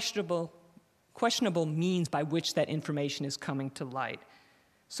questionable means by which that information is coming to light.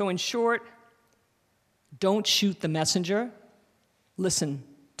 So in short, don't shoot the messenger. Listen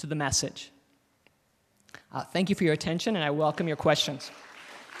to the message. Thank you for your attention, and I welcome your questions.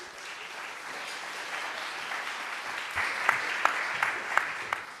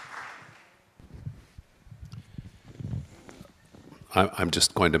 I'm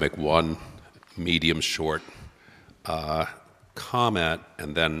just going to make one medium short comment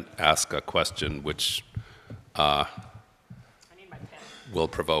and then ask a question which will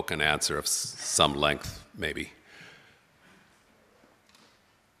provoke an answer of some length, maybe.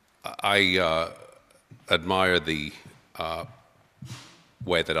 I admire the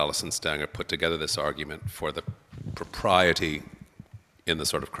way that Alison Stanger put together this argument for the propriety in the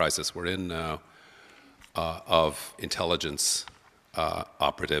sort of crisis we're in now of intelligence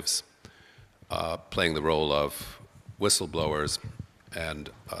operatives playing the role of whistleblowers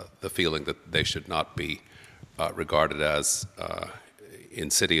and the feeling that they should not be regarded as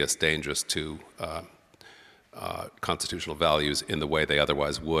insidious, dangerous to constitutional values in the way they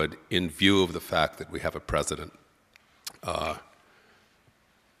otherwise would, in view of the fact that we have a president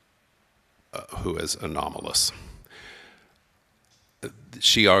who is anomalous.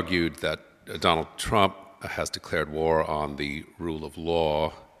 She argued that Donald Trump has declared war on the rule of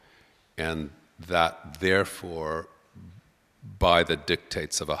law, and that therefore, by the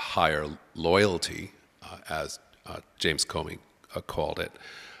dictates of a higher loyalty, as James Comey called it,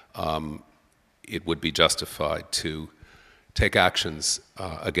 it would be justified to take actions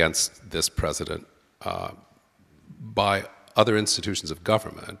against this president by other institutions of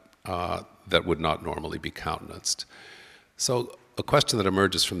government that would not normally be countenanced. So a question that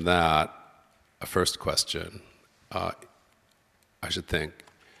emerges from that, a first question, I should think,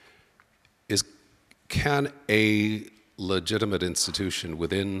 is can a legitimate institution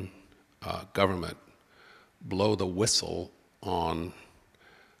within government blow the whistle on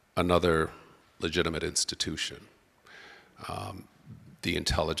another legitimate institution? The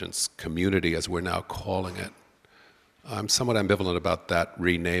intelligence community, as we're now calling it. I'm somewhat ambivalent about that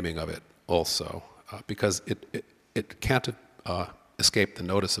renaming of it also, because it can't escape the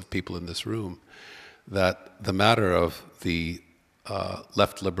notice of people in this room that the matter of the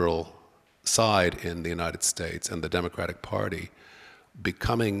left liberal side in the United States and the Democratic Party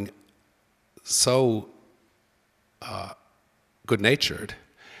becoming so good-natured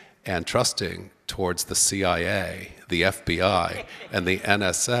and trusting towards the CIA, the FBI, and the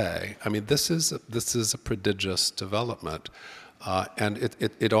NSA. I mean, this is a prodigious development, and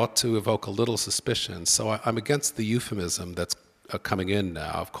it ought to evoke a little suspicion. So I'm against the euphemism that's coming in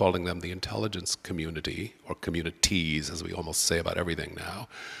now of calling them the intelligence community, or communities, as we almost say about everything now.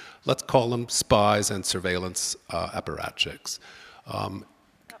 Let's call them spies and surveillance apparatchiks.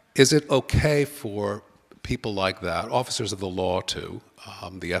 Is it okay for people like that, officers of the law too?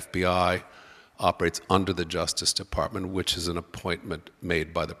 The FBI operates under the Justice Department, which is an appointment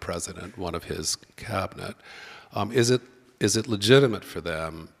made by the president, one of his cabinet. Is it legitimate for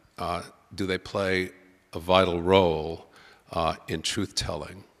them? Do they play a vital role in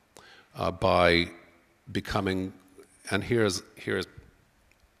truth-telling by becoming, and here's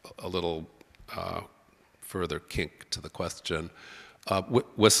a little further kink to the question,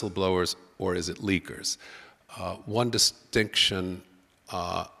 whistleblowers, or is it leakers? One distinction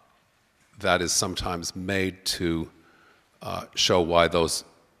that is sometimes made to show why those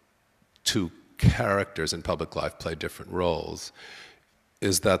two characters in public life play different roles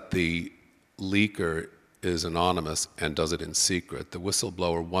is that the leaker is anonymous and does it in secret. The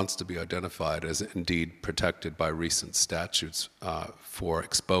whistleblower wants to be identified as indeed protected by recent statutes for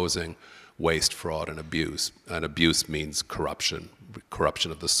exposing waste, fraud, and abuse. And abuse means corruption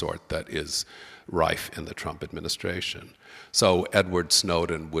of the sort that is rife in the Trump administration. So Edward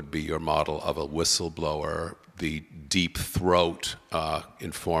Snowden would be your model of a whistleblower, the deep throat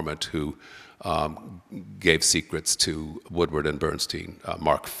informant who gave secrets to Woodward and Bernstein.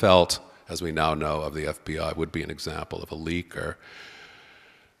 Mark Felt, as we now know of the FBI, would be an example of a leaker.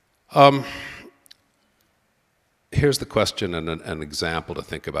 Here's the question and an example to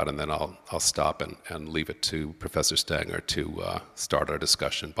think about, and then I'll stop and leave it to Professor Stanger to start our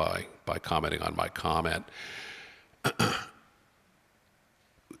discussion by commenting on my comment.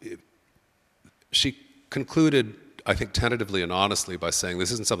 She concluded, I think tentatively and honestly, by saying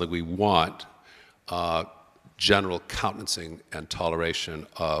this isn't something we want, general countenancing and toleration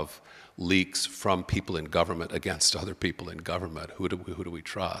of leaks from people in government against other people in government. Who do we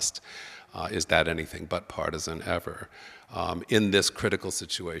trust? Is that anything but partisan ever? In this critical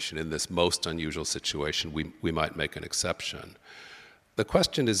situation, in this most unusual situation, we might make an exception. The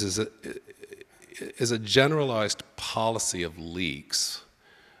question is a generalized policy of leaks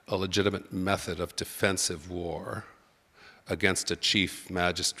a legitimate method of defensive war against a chief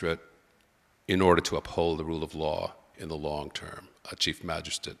magistrate in order to uphold the rule of law in the long term, a chief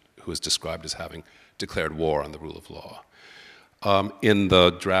magistrate who is described as having declared war on the rule of law? In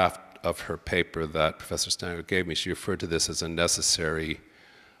the draft of her paper that Professor Stanger gave me, she referred to this as a necessary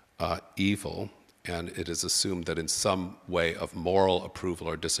evil, and it is assumed that in some way of moral approval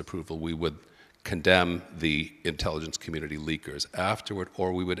or disapproval we would condemn the intelligence community leakers afterward,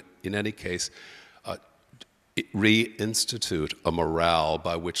 or we would, in any case, reinstitute a morale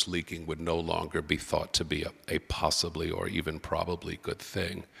by which leaking would no longer be thought to be a possibly or even probably good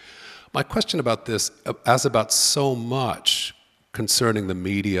thing. My question about this, as about so much concerning the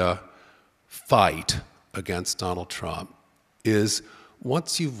media fight against Donald Trump, is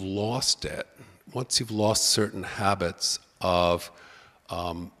once you've lost it, once you've lost certain habits of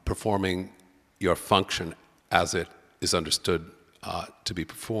performing your function as it is understood to be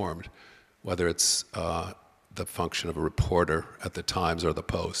performed, whether it's the function of a reporter at the Times or the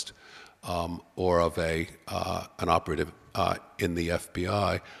Post, or of an operative in the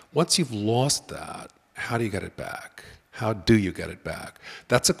FBI, once you've lost that, how do you get it back? How do you get it back?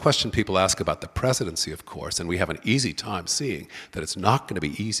 That's a question people ask about the presidency, of course, and we have an easy time seeing that it's not going to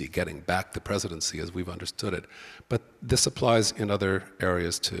be easy getting back the presidency as we've understood it. But this applies in other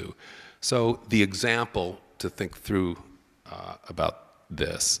areas too. So the example to think through about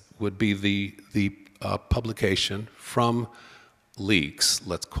this would be the publication from leaks,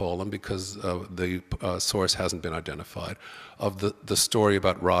 let's call them, because the source hasn't been identified, of the story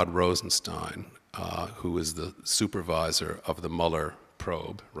about Rod Rosenstein, who is the supervisor of the Mueller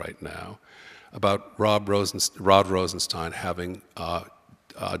probe right now, about Rod Rosenstein having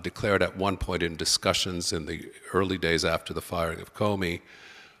declared at one point in discussions in the early days after the firing of Comey,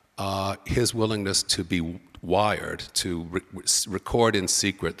 his willingness to be wired, to record in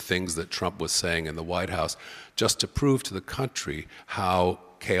secret things that Trump was saying in the White House, just to prove to the country how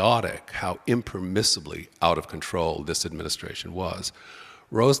chaotic, how impermissibly out of control this administration was.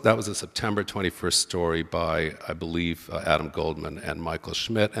 That was a September 21st story by, I believe, Adam Goldman and Michael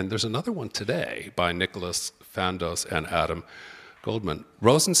Schmidt, and there's another one today by Nicholas Fandos and Adam Goldman.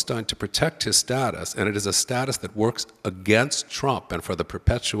 Rosenstein, to protect his status, and it is a status that works against Trump and for the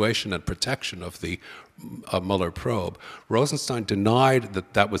perpetuation and protection of the Mueller probe, Rosenstein denied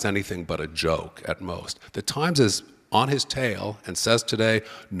that that was anything but a joke at most. The Times is on his tail and says today,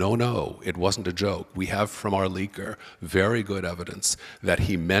 no, it wasn't a joke. We have from our leaker very good evidence that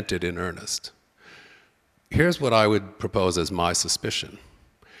he meant it in earnest. Here's what I would propose as my suspicion.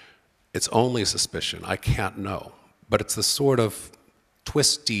 It's only a suspicion, I can't know, but it's the sort of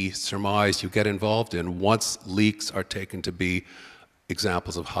twisty surmise you get involved in once leaks are taken to be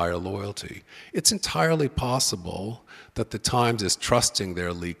examples of higher loyalty. It's entirely possible that the Times is trusting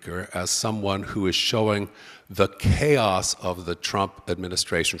their leaker as someone who is showing the chaos of the Trump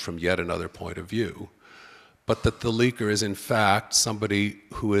administration from yet another point of view, but that the leaker is in fact somebody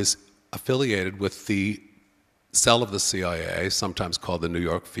who is affiliated with the cell of the CIA, sometimes called the New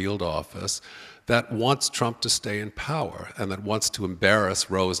York Field Office, that wants Trump to stay in power and that wants to embarrass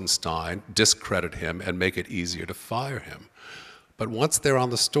Rosenstein, discredit him, and make it easier to fire him. But once they're on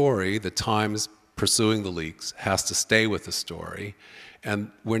the story, the Times pursuing the leaks has to stay with the story. And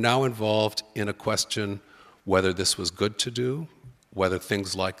we're now involved in a question whether this was good to do, whether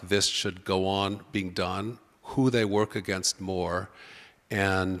things like this should go on being done, who they work against more,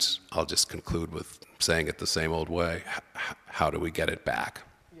 and I'll just conclude with saying it the same old way, how do we get it back?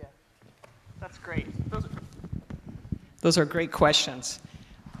 Yeah, that's great. Those are great questions.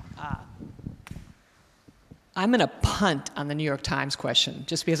 I'm going to punt on the New York Times question,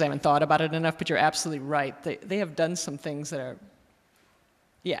 just because I haven't thought about it enough, but you're absolutely right. They have done some things that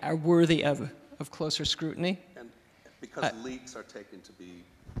are worthy of closer scrutiny. And because leaks are taken to be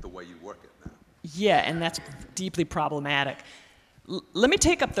the way you work it now. Yeah, and that's deeply problematic. Let me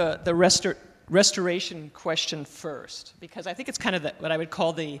take up the restoration question first, because I think it's kind of what I would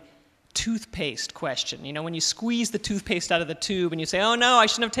call the toothpaste question. You know, when you squeeze the toothpaste out of the tube and you say, oh no, I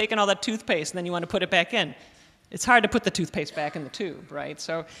shouldn't have taken all that toothpaste, and then you want to put it back in. It's hard to put the toothpaste back in the tube, right?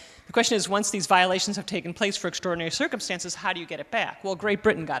 So the question is, once these violations have taken place for extraordinary circumstances, how do you get it back? Well, Great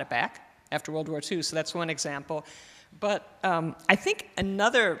Britain got it back after World War II, so that's one example. But I think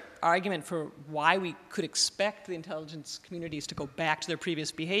another argument for why we could expect the intelligence communities to go back to their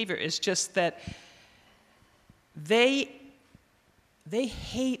previous behavior is just that they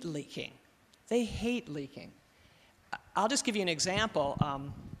hate leaking. They hate leaking. I'll just give you an example,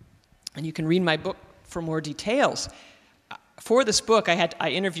 and you can read my book for more details. For this book, I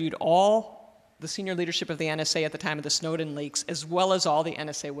interviewed all the senior leadership of the NSA at the time of the Snowden leaks, as well as all the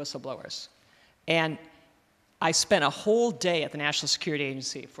NSA whistleblowers. And I spent a whole day at the National Security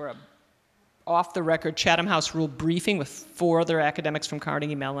Agency for a off-the-record Chatham House rule briefing with 4 other academics from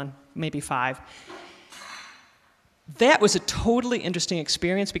Carnegie Mellon, maybe 5. That was a totally interesting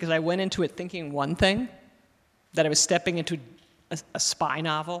experience because I went into it thinking one thing, that I was stepping into a spy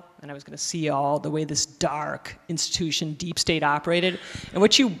novel, and I was going to see all the way this dark institution, deep state, operated. And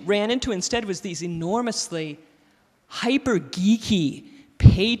what you ran into instead was these enormously hyper-geeky,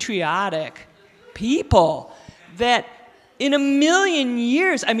 patriotic people that in a million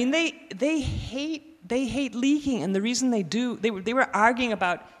years, I mean, they hate leaking, and the reason they do, they were arguing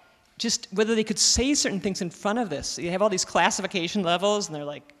about just whether they could say certain things in front of this. You have all these classification levels, and they're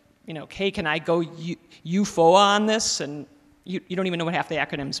like, you know, hey, can I go UFO on this? And you don't even know what half the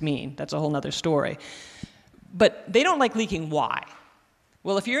acronyms mean. That's a whole other story. But they don't like leaking. Why?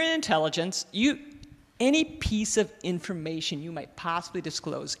 Well, if you're in intelligence, any piece of information you might possibly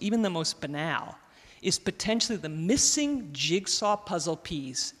disclose, even the most banal, is potentially the missing jigsaw puzzle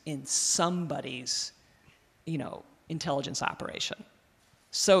piece in somebody's, intelligence operation.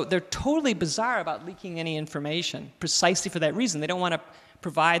 So they're totally bizarre about leaking any information, precisely for that reason. They don't want to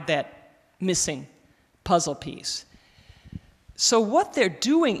provide that missing puzzle piece. So what they're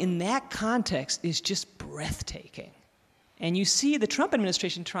doing in that context is just breathtaking. And you see the Trump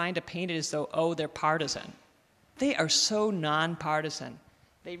administration trying to paint it as though, oh, they're partisan. They are so nonpartisan.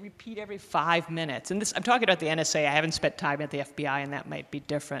 They repeat every 5 minutes. And this, I'm talking about the NSA. I haven't spent time at the FBI, and that might be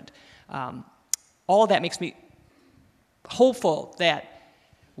different. All of that makes me hopeful that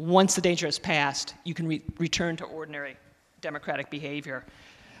once the danger has passed, you can return to ordinary democratic behavior.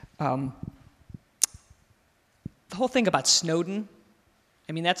 The whole thing about Snowden,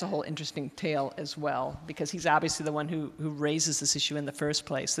 I mean, that's a whole interesting tale as well, because he's obviously the one who raises this issue in the first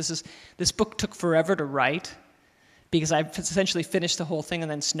place. This book took forever to write, because I've essentially finished the whole thing and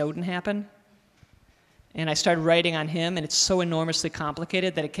then Snowden happened. And I started writing on him, and it's so enormously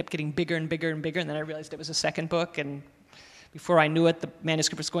complicated that it kept getting bigger and bigger and bigger, and then I realized it was a second book, and before I knew it, the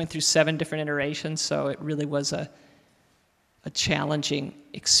manuscript was going through 7 different iterations, so it really was a challenging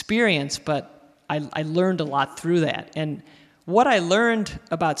experience, but I learned a lot through that. And what I learned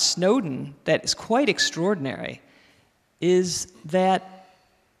about Snowden that is quite extraordinary is that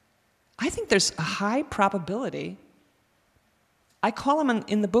I think there's a high probability, I call him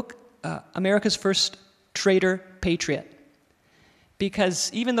in the book America's first traitor patriot.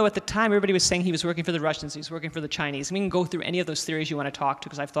 Because even though at the time everybody was saying he was working for the Russians, he was working for the Chinese, and we can go through any of those theories you want to talk to,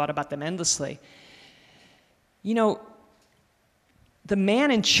 because I've thought about them endlessly. You know, the man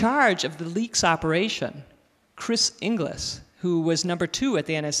in charge of the leaks operation, Chris Inglis, who was number 2 at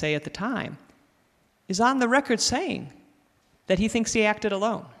the NSA at the time, is on the record saying that he thinks he acted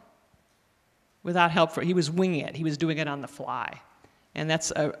alone, without help. He was winging it. He was doing it on the fly. And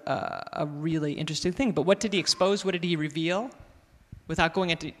that's a really interesting thing. But what did he expose? What did he reveal? Without going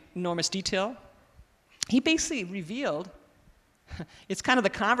into enormous detail, he basically revealed, it's kind of the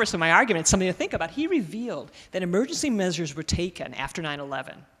converse of my argument, it's something to think about. He revealed that emergency measures were taken after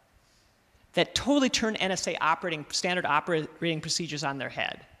 9/11 that totally turned NSA standard operating procedures on their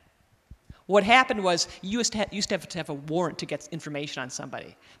head. What happened was you used to have a warrant to get information on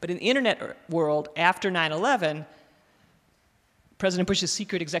somebody. But in the internet world, after 9/11, President Bush's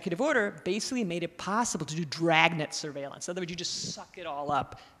secret executive order basically made it possible to do dragnet surveillance. In other words, you just suck it all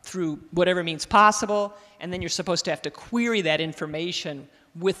up through whatever means possible, and then you're supposed to have to query that information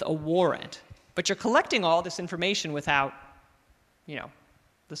with a warrant. But you're collecting all this information without, you know,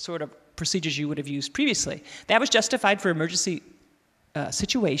 the sort of procedures you would have used previously. That was justified for emergency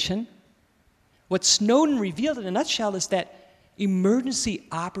situation. What Snowden revealed in a nutshell is that emergency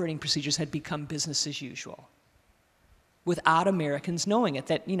operating procedures had become business as usual, without Americans knowing it,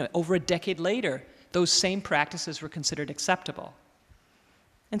 that, you know, over a decade later, those same practices were considered acceptable.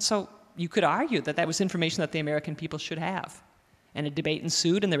 And so you could argue that that was information that the American people should have. And a debate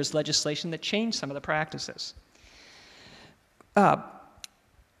ensued, and there was legislation that changed some of the practices.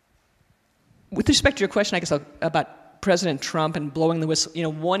 With respect to your question, I guess, about President Trump and blowing the whistle, you know,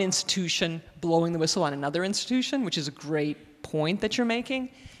 one institution blowing the whistle on another institution, which is a great point that you're making.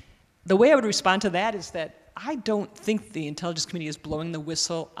 The way I would respond to that is that I don't think the Intelligence Committee is blowing the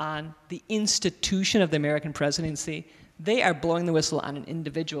whistle on the institution of the American presidency. They are blowing the whistle on an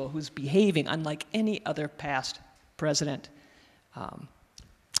individual who's behaving unlike any other past president.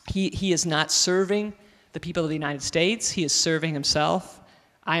 He is not serving the people of the United States. He is serving himself.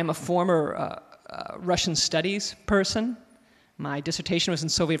 I am a former Russian studies person. My dissertation was in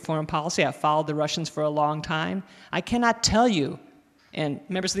Soviet foreign policy. I followed the Russians for a long time. I cannot tell you, and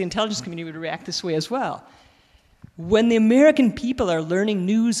members of the intelligence community would react this way as well, when the American people are learning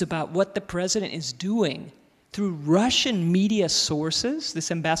news about what the president is doing through Russian media sources,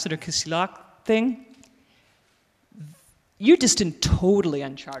 this Ambassador Kisilak thing, you're just in totally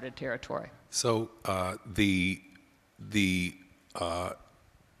uncharted territory. So the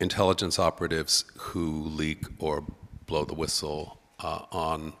intelligence operatives who leak or blow the whistle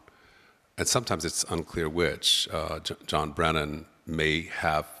on, and sometimes it's unclear which, John Brennan may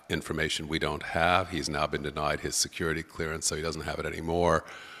have information we don't have. He's now been denied his security clearance, so he doesn't have it anymore.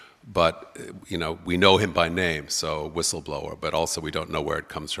 But, you know, we know him by name, so whistleblower, but also we don't know where it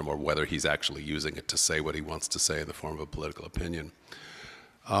comes from or whether he's actually using it to say what he wants to say in the form of a political opinion.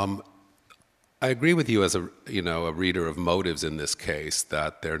 I agree with you as a reader of motives in this case,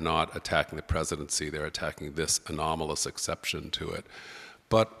 that they're not attacking the presidency, they're attacking this anomalous exception to it.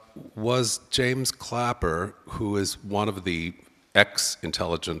 But was James Clapper, who is one of the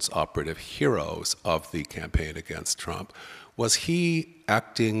ex-intelligence operative heroes of the campaign against Trump, was he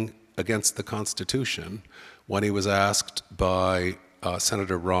acting against the Constitution when he was asked by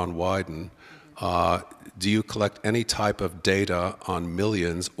Senator Ron Wyden do you collect any type of data on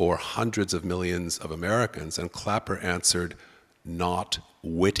millions or hundreds of millions of Americans? And Clapper answered, not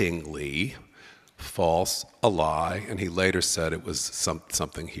wittingly, false, a lie, and he later said it was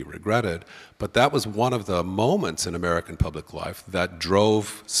something he regretted. But that was one of the moments in American public life that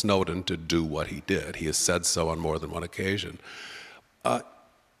drove Snowden to do what he did. He has said so on more than one occasion.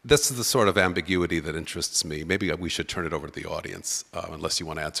 This is the sort of ambiguity that interests me. Maybe we should turn it over to the audience, unless you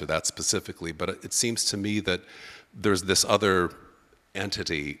want to answer that specifically. But it seems to me that there's this other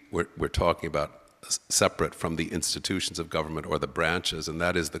entity we're talking about, separate from the institutions of government or the branches, and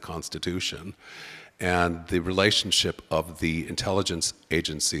that is the Constitution. And the relationship of the intelligence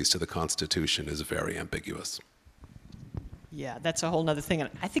agencies to the Constitution is very ambiguous. Yeah, that's a whole other thing. And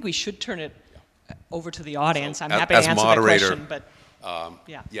I think we should turn it over to the audience. So, I'm happy to answer moderator, that question, but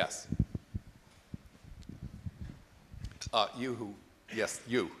yeah. Yes.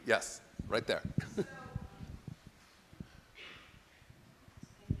 Yes, right there.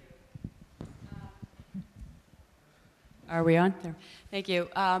 Are we on? There. Thank you.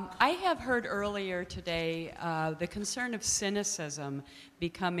 I have heard earlier today the concern of cynicism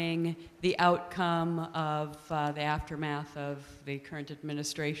becoming the outcome of the aftermath of the current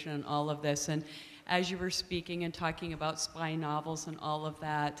administration and all of this. And as you were speaking and talking about spy novels and all of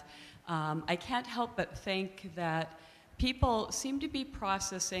that, I can't help but think that people seem to be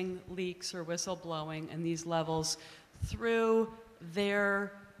processing leaks or whistleblowing and these levels through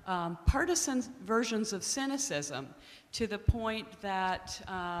their partisan versions of cynicism, to the point that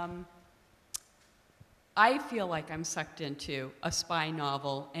I feel like I'm sucked into a spy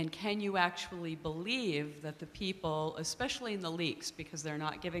novel, and can you actually believe that the people, especially in the leaks, because they're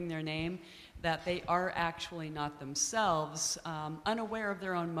not giving their name, that they are actually not themselves unaware of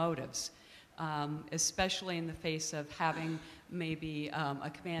their own motives, especially in the face of having maybe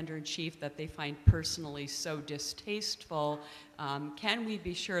a commander-in-chief that they find personally so distasteful. Can we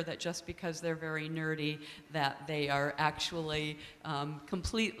be sure that just because they're very nerdy that they are actually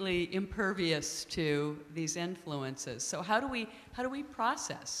completely impervious to these influences? So how do we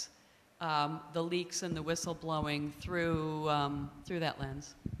process the leaks and the whistleblowing through that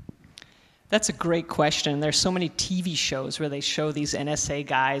lens? That's a great question. There's so many TV shows where they show these NSA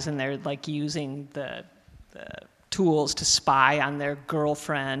guys and they're like using the tools to spy on their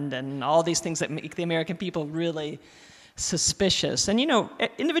girlfriend and all these things that make the American people really suspicious. And you know,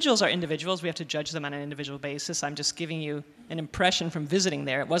 individuals are individuals. We have to judge them on an individual basis. I'm just giving you an impression from visiting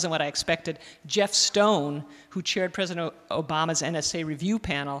there. It wasn't what I expected. Jeff Stone, who chaired President Obama's NSA review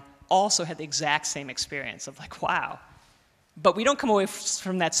panel, also had the exact same experience of like, wow. But we don't come away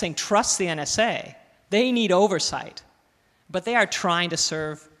from that saying, trust the NSA. They need oversight. But they are trying to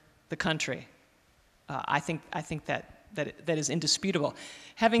serve the country. I think that is indisputable.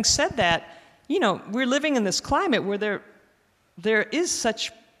 Having said that, you know, we're living in this climate where there is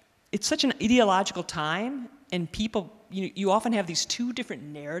it's such an ideological time, and people, you often have these two different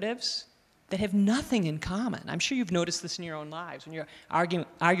narratives that have nothing in common. I'm sure you've noticed this in your own lives when you're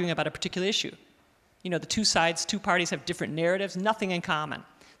arguing about a particular issue. You know, the two sides, two parties have different narratives, nothing in common.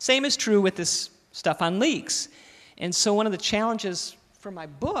 Same is true with this stuff on leaks. And so one of the challenges for my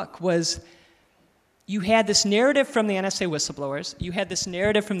book was you had this narrative from the NSA whistleblowers, you had this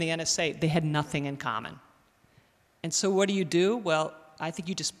narrative from the NSA, they had nothing in common. And so what do? Well, I think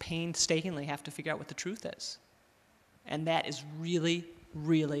you just painstakingly have to figure out what the truth is. And that is really,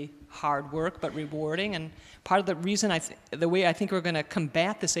 really hard work, but rewarding. And part of the reason the way I think we're going to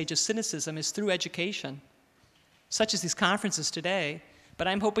combat this age of cynicism is through education, such as these conferences today. But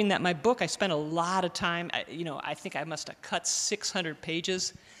I'm hoping that my book, I spent a lot of time, I think I must have cut 600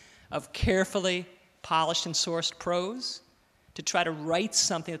 pages of carefully polished and sourced prose to try to write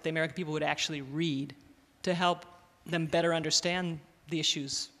something that the American people would actually read to help them better understand the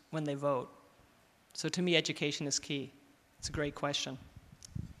issues when they vote. So to me, education is key. It's a great question.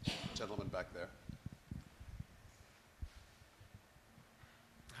 Gentleman back there.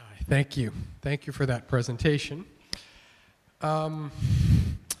 Hi, thank you. Thank you for that presentation. I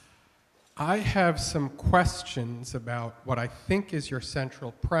have some questions about what I think is your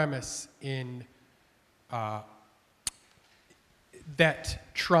central premise in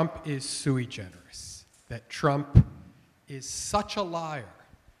that Trump is sui generis, that Trump is such a liar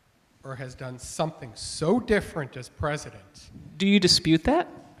or has done something so different as president. Do you dispute that?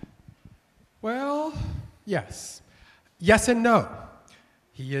 Well, yes. Yes and no.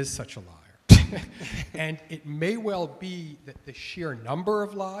 He is such a liar. And it may well be that the sheer number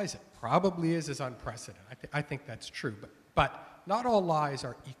of lies, it probably is unprecedented. I think that's true. But not all lies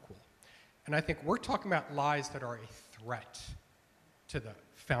are equal. And I think we're talking about lies that are a threat to the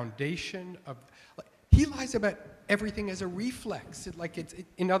foundation of... he lies about everything as a reflex.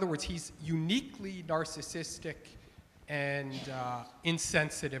 In other words, he's uniquely narcissistic and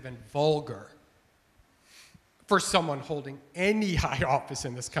insensitive and vulgar for someone holding any high office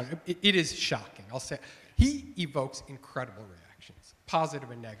in this country. It is shocking, I'll say. He evokes incredible reactions,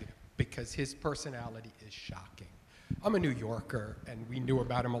 positive and negative, because his personality is shocking. I'm a New Yorker, and we knew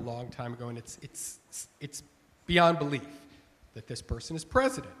about him a long time ago, and it's beyond belief that this person is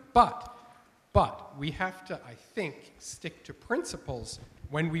president. But we have to, I think, stick to principles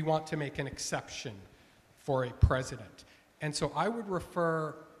when we want to make an exception for a president. And so I would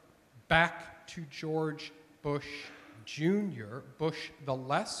refer back to George Bush Jr., Bush the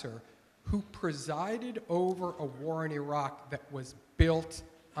Lesser, who presided over a war in Iraq that was built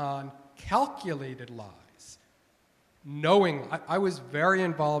on calculated lies. Knowing, I was very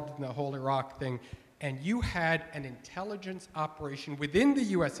involved in the whole Iraq thing, and you had an intelligence operation within the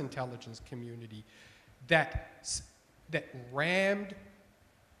US intelligence community that rammed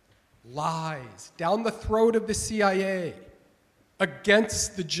lies down the throat of the CIA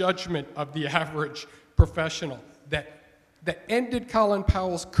against the judgment of the average professional, that ended Colin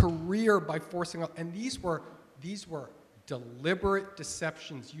Powell's career by forcing, and these were deliberate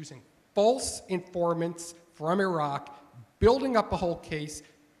deceptions using false informants from Iraq, building up a whole case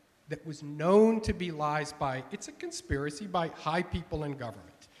that was known to be lies by, it's a conspiracy by high people in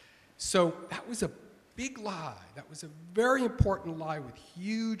government. So that was a big lie. That was a very important lie with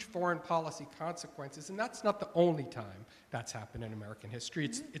huge foreign policy consequences, and that's not the only time that's happened in American history.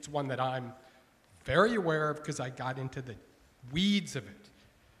 It's one that I'm very aware of because I got into the weeds of it.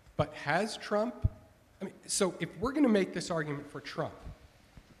 But has Trump, so if we're going to make this argument for Trump,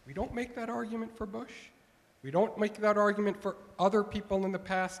 we don't make that argument for Bush. We don't make that argument for other people in the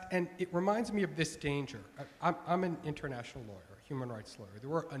past, and it reminds me of this danger. I'm an international lawyer, a human rights lawyer.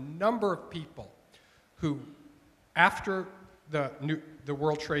 There were a number of people who, after the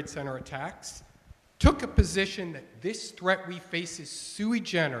World Trade Center attacks, took a position that this threat we face is sui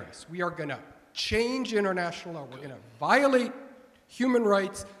generis. We are going to change international law. We're going to violate human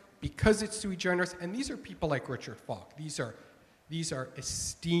rights because it's sui generis. And these are people like Richard Falk. These are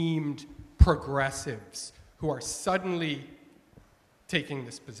esteemed progressives who are suddenly taking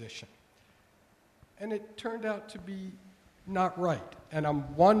this position. And it turned out to be not right. And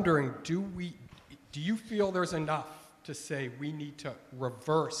I'm wondering, do you feel there's enough to say we need to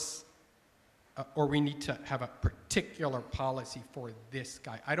reverse or we need to have a particular policy for this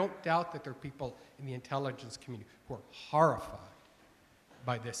guy? I don't doubt that there are people in the intelligence community who are horrified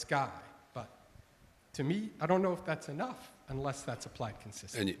by this guy, but to me, I don't know if that's enough unless that's applied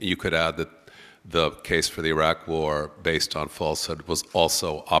consistently. And you could add that the case for the Iraq War, based on falsehood, was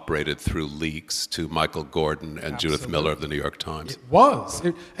also operated through leaks to Michael Gordon and Judith Miller of the New York Times. It was.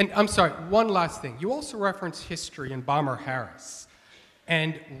 And I'm sorry, one last thing. You also referenced history in Bomber Harris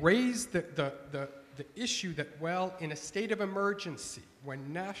and raised the issue that, well, in a state of emergency,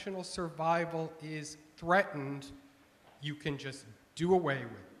 when national survival is threatened, you can just do away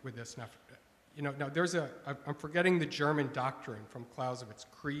with this. Now there's I'm forgetting the German doctrine from Clausewitz,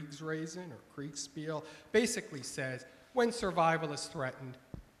 Kriegsraison or Kriegsspiel, basically says when survival is threatened,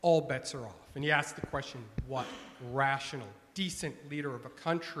 all bets are off. And he asked the question, what rational, decent leader of a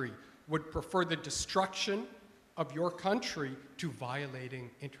country would prefer the destruction of your country to violating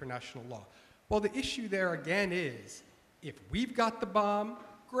international law? Well, the issue there again is, if we've got the bomb,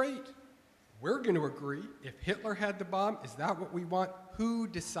 great. We're going to agree. If Hitler had the bomb, is that what we want? Who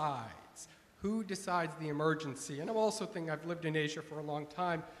decides? Who decides the emergency? And I'm also thinking, I've lived in Asia for a long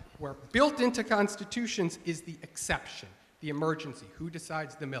time, where built into constitutions is the exception, the emergency. Who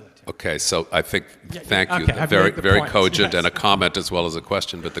decides the military? Okay, so I think, thank you. Okay, very point. cogent, Yes. and a comment as well as a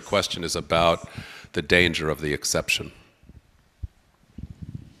question, but the question is about the danger of the exception.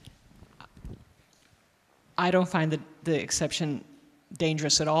 I don't find the exception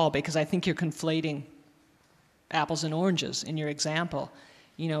dangerous at all, because I think you're conflating apples and oranges in your example.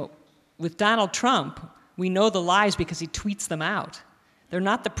 With Donald Trump, we know the lies because he tweets them out. They're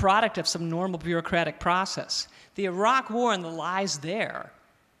not the product of some normal bureaucratic process. The Iraq War and the lies there,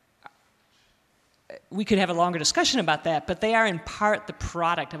 we could have a longer discussion about that, but they are in part the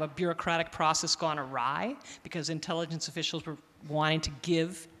product of a bureaucratic process gone awry because intelligence officials were wanting to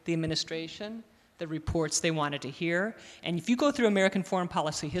give the administration the reports they wanted to hear. And if you go through American foreign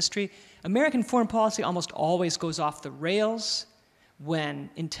policy history, American foreign policy almost always goes off the rails when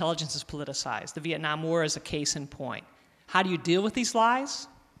intelligence is politicized. The Vietnam War is a case in point. How do you deal with these lies?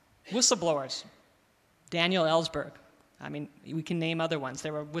 Whistleblowers. Daniel Ellsberg. I mean, we can name other ones.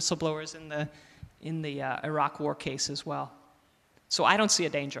 There were whistleblowers in the Iraq War case as well. So I don't see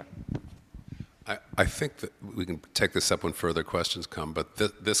a danger. I think that we can take this up when further questions come, but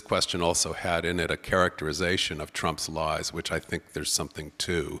this question also had in it a characterization of Trump's lies, which I think there's something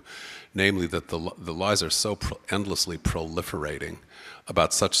to, namely that the lies are so endlessly proliferating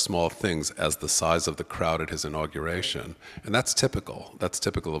about such small things as the size of the crowd at his inauguration. And that's typical. That's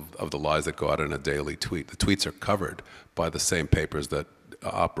typical of the lies that go out in a daily tweet. The tweets are covered by the same papers that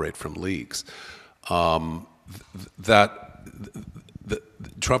operate from leaks.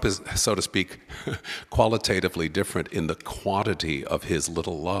 Trump is, so to speak, qualitatively different in the quantity of his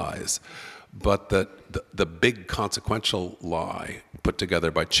little lies, but the big consequential lie put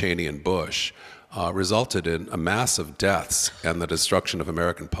together by Cheney and Bush resulted in a mass of deaths and the destruction of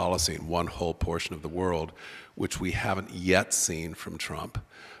American policy in one whole portion of the world, which we haven't yet seen from Trump.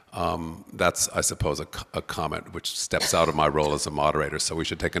 That's, I suppose, a comment which steps out of my role as a moderator, so we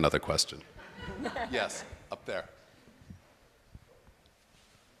should take another question. Yes, up there.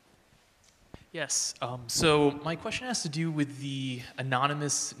 Yes, so my question has to do with the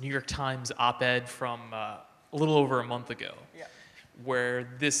anonymous New York Times op-ed from a little over a month ago, where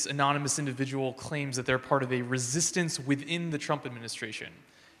this anonymous individual claims that they're part of a resistance within the Trump administration.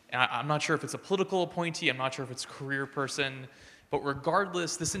 And I'm not sure if it's a political appointee, I'm not sure if it's a career person, but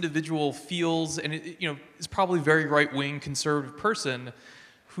regardless, this individual feels, and is probably a very right-wing conservative person,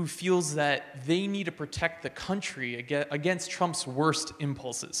 who feels that they need to protect the country against Trump's worst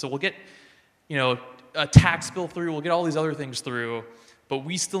impulses. So we'll get a tax bill through, we'll get all these other things through, but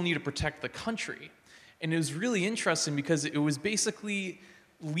we still need to protect the country. And it was really interesting because it was basically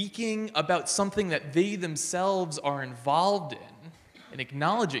leaking about something that they themselves are involved in and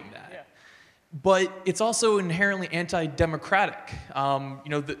acknowledging that. Yeah. But it's also inherently anti-democratic.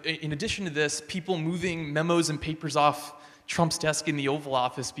 In addition to this, people moving memos and papers off Trump's desk in the Oval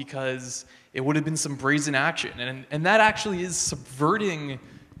Office because it would have been some brazen action. And that actually is subverting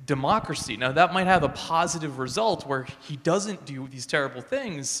democracy. Now, that might have a positive result where he doesn't do these terrible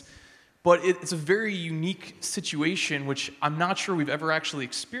things, but it's a very unique situation which I'm not sure we've ever actually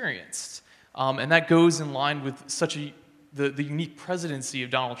experienced. And that goes in line with the unique presidency of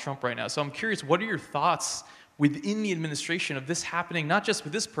Donald Trump right now. So I'm curious, what are your thoughts within the administration of this happening, not just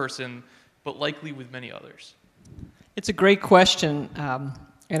with this person, but likely with many others? It's a great question and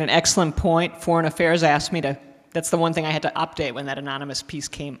an excellent point. Foreign Affairs asked me to. That's the one thing I had to update when that anonymous piece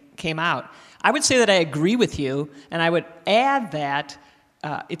came out. I would say that I agree with you, and I would add that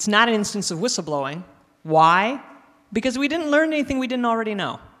it's not an instance of whistleblowing. Why? Because we didn't learn anything we didn't already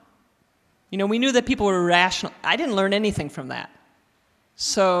know. We knew that people were irrational. I didn't learn anything from that.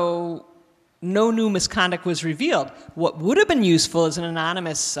 So no new misconduct was revealed. What would have been useful is an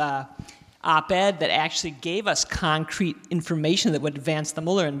anonymous op-ed that actually gave us concrete information that would advance the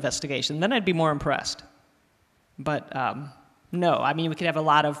Mueller investigation. Then I'd be more impressed. But no, we could have a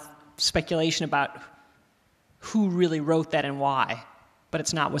lot of speculation about who really wrote that and why, but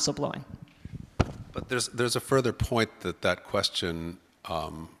it's not whistleblowing. But there's a further point that question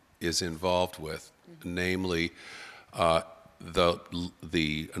is involved with, namely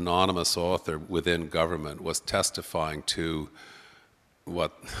the anonymous author within government was testifying to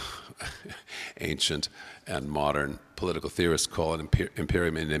what ancient and modern political theorists call an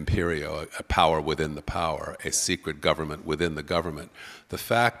imperium in imperio, a power within the power, a secret government within the government. The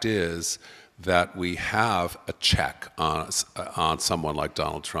fact is that we have a check on someone like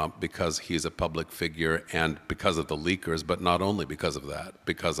Donald Trump because he's a public figure and because of the leakers, but not only because of that,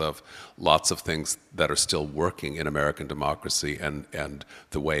 because of lots of things that are still working in American democracy and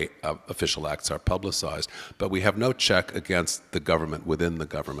the way official acts are publicized. But we have no check against the government within the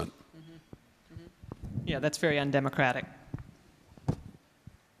government. Yeah, that's very undemocratic.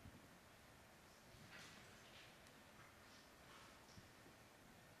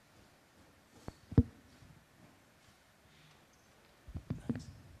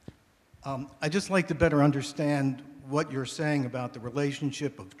 I'd just like to better understand what you're saying about the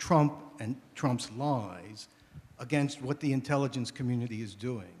relationship of Trump and Trump's lies against what the intelligence community is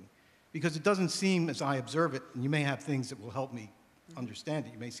doing. Because it doesn't seem, as I observe it, and you may have things that will help me understand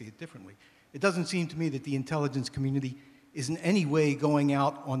it, you may see it differently, it doesn't seem to me that the intelligence community is in any way going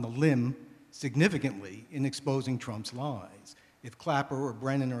out on the limb significantly in exposing Trump's lies. If Clapper or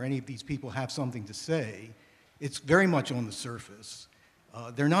Brennan or any of these people have something to say, it's very much on the surface.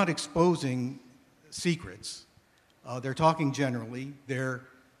 They're not exposing secrets. They're talking generally. They're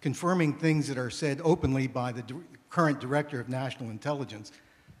confirming things that are said openly by the current director of national intelligence.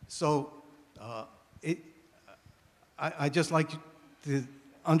 So I'd just like to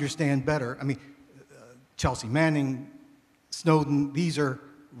understand better. Chelsea Manning, Snowden, these are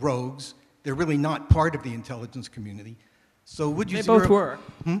rogues. They're really not part of the intelligence community. So would you They both were.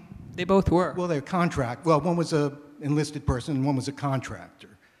 They both were. Well, they're contract. Well, one was a enlisted person and one was a contractor.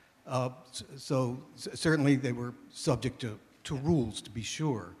 Certainly they were subject to rules, to be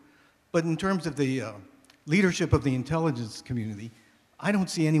sure. But in terms of the leadership of the intelligence community, I don't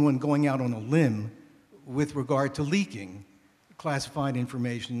see anyone going out on a limb with regard to leaking classified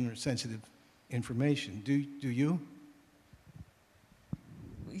information or sensitive information. Do you?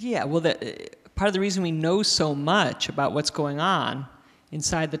 Yeah, well, part of the reason we know so much about what's going on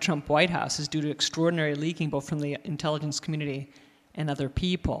inside the Trump White House is due to extraordinary leaking both from the intelligence community and other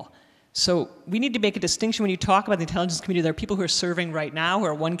people. So we need to make a distinction when you talk about the intelligence community. There are people who are serving right now who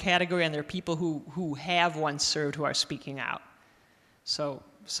are one category, and there are people who have once served who are speaking out. So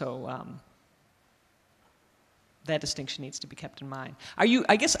that distinction needs to be kept in mind. Are you?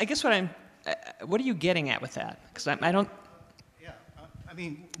 I guess what are you getting at with that? Because I don't. Yeah, I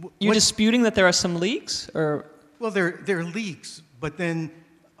mean. You're disputing that there are some leaks, or? Well, there are leaks, but then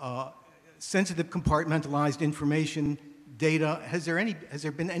sensitive compartmentalized information, data. Has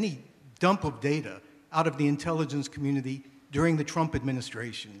there been any dump of data out of the intelligence community during the Trump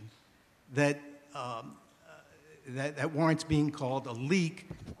administration that warrants being called a leak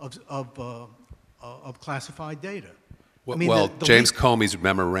of classified data? Well, I mean, the James Comey's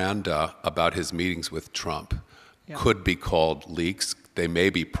memoranda about his meetings with Trump could be called leaks. They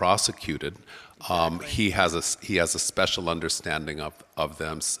may be prosecuted. Exactly. He has a special understanding of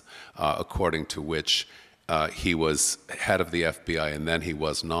them, according to which he was head of the FBI and then he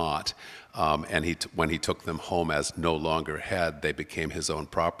was not. And when he took them home as no longer head, they became his own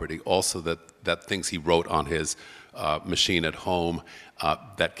property. Also, that things he wrote on his machine at home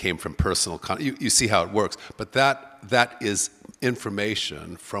that came from personal. You see how it works, but that is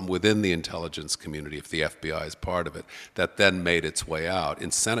information from within the intelligence community, if the FBI is part of it, that then made its way out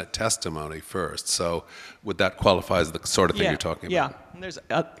in Senate testimony first. So would that qualify as the sort of thing you're talking about? Yeah, and there's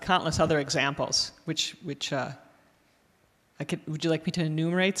countless other examples, which would you like me to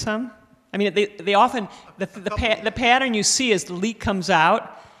enumerate some? I mean, they often, the pattern you see is the leak comes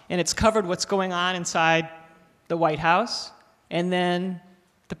out and it's covered what's going on inside the White House, and then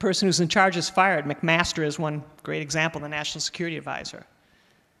the person who's in charge is fired. McMaster is one great example, the National Security Advisor.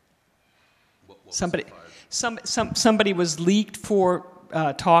 Somebody was leaked for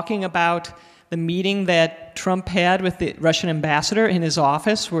talking about the meeting that Trump had with the Russian ambassador in his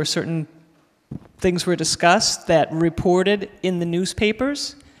office, where certain things were discussed that were reported in the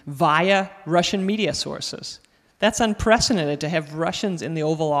newspapers via Russian media sources. That's unprecedented to have Russians in the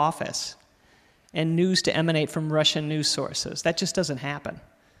Oval Office and news to emanate from Russian news sources. That just doesn't happen.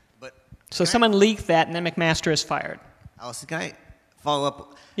 So someone leaked that, and then McMaster is fired. Allison, can I follow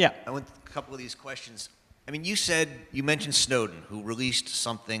up? Yeah. I went a couple of these questions. I mean, you mentioned Snowden, who released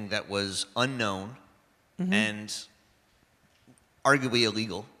something that was unknown and arguably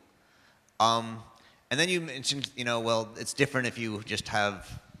illegal. And then you mentioned, well, it's different if you just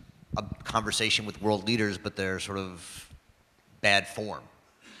have a conversation with world leaders, but they're sort of bad form.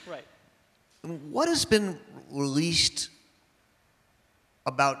 Right. What has been released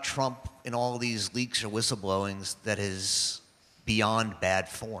about Trump in all these leaks or whistleblowings that is beyond bad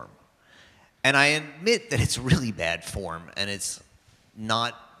form? And I admit that it's really bad form and it's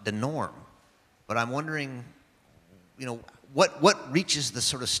not the norm. But I'm wondering, what reaches the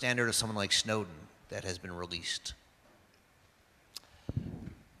sort of standard of someone like Snowden that has been released?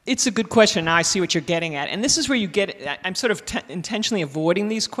 It's a good question. Now I see what you're getting at. And this is where you get, I'm sort of intentionally avoiding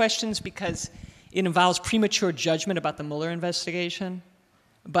these questions because it involves premature judgment about the Mueller investigation.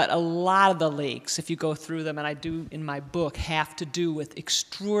 But a lot of the leaks, if you go through them, and I do in my book, have to do with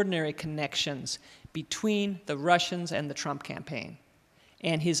extraordinary connections between the Russians and the Trump campaign,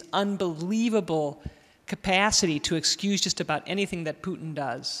 and his unbelievable capacity to excuse just about anything that Putin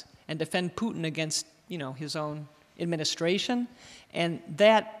does and defend Putin against, his own administration, and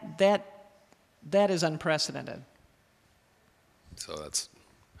that is unprecedented. So that's.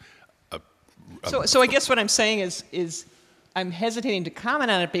 So I guess what I'm saying is I'm hesitating to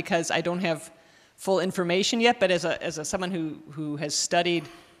comment on it because I don't have full information yet, but as someone who has studied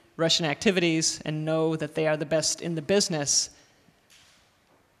Russian activities and know that they are the best in the business,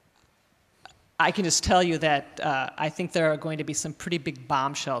 I can just tell you that I think there are going to be some pretty big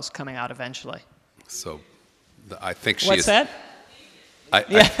bombshells coming out eventually. So I think she What's is... that?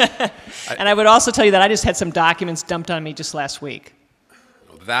 And I would also tell you that I just had some documents dumped on me just last week.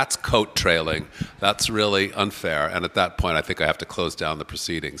 That's coat trailing. That's really unfair. And at that point, I think I have to close down the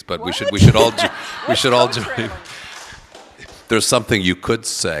proceedings. But we should all join. there's something you could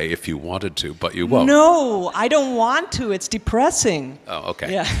say if you wanted to, but you won't. No, I don't want to. It's depressing. Oh,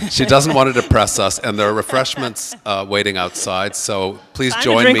 okay. Yeah. She doesn't want to depress us, and there are refreshments waiting outside, so please Time to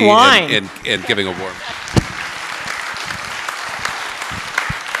join drink me wine. in giving a warm...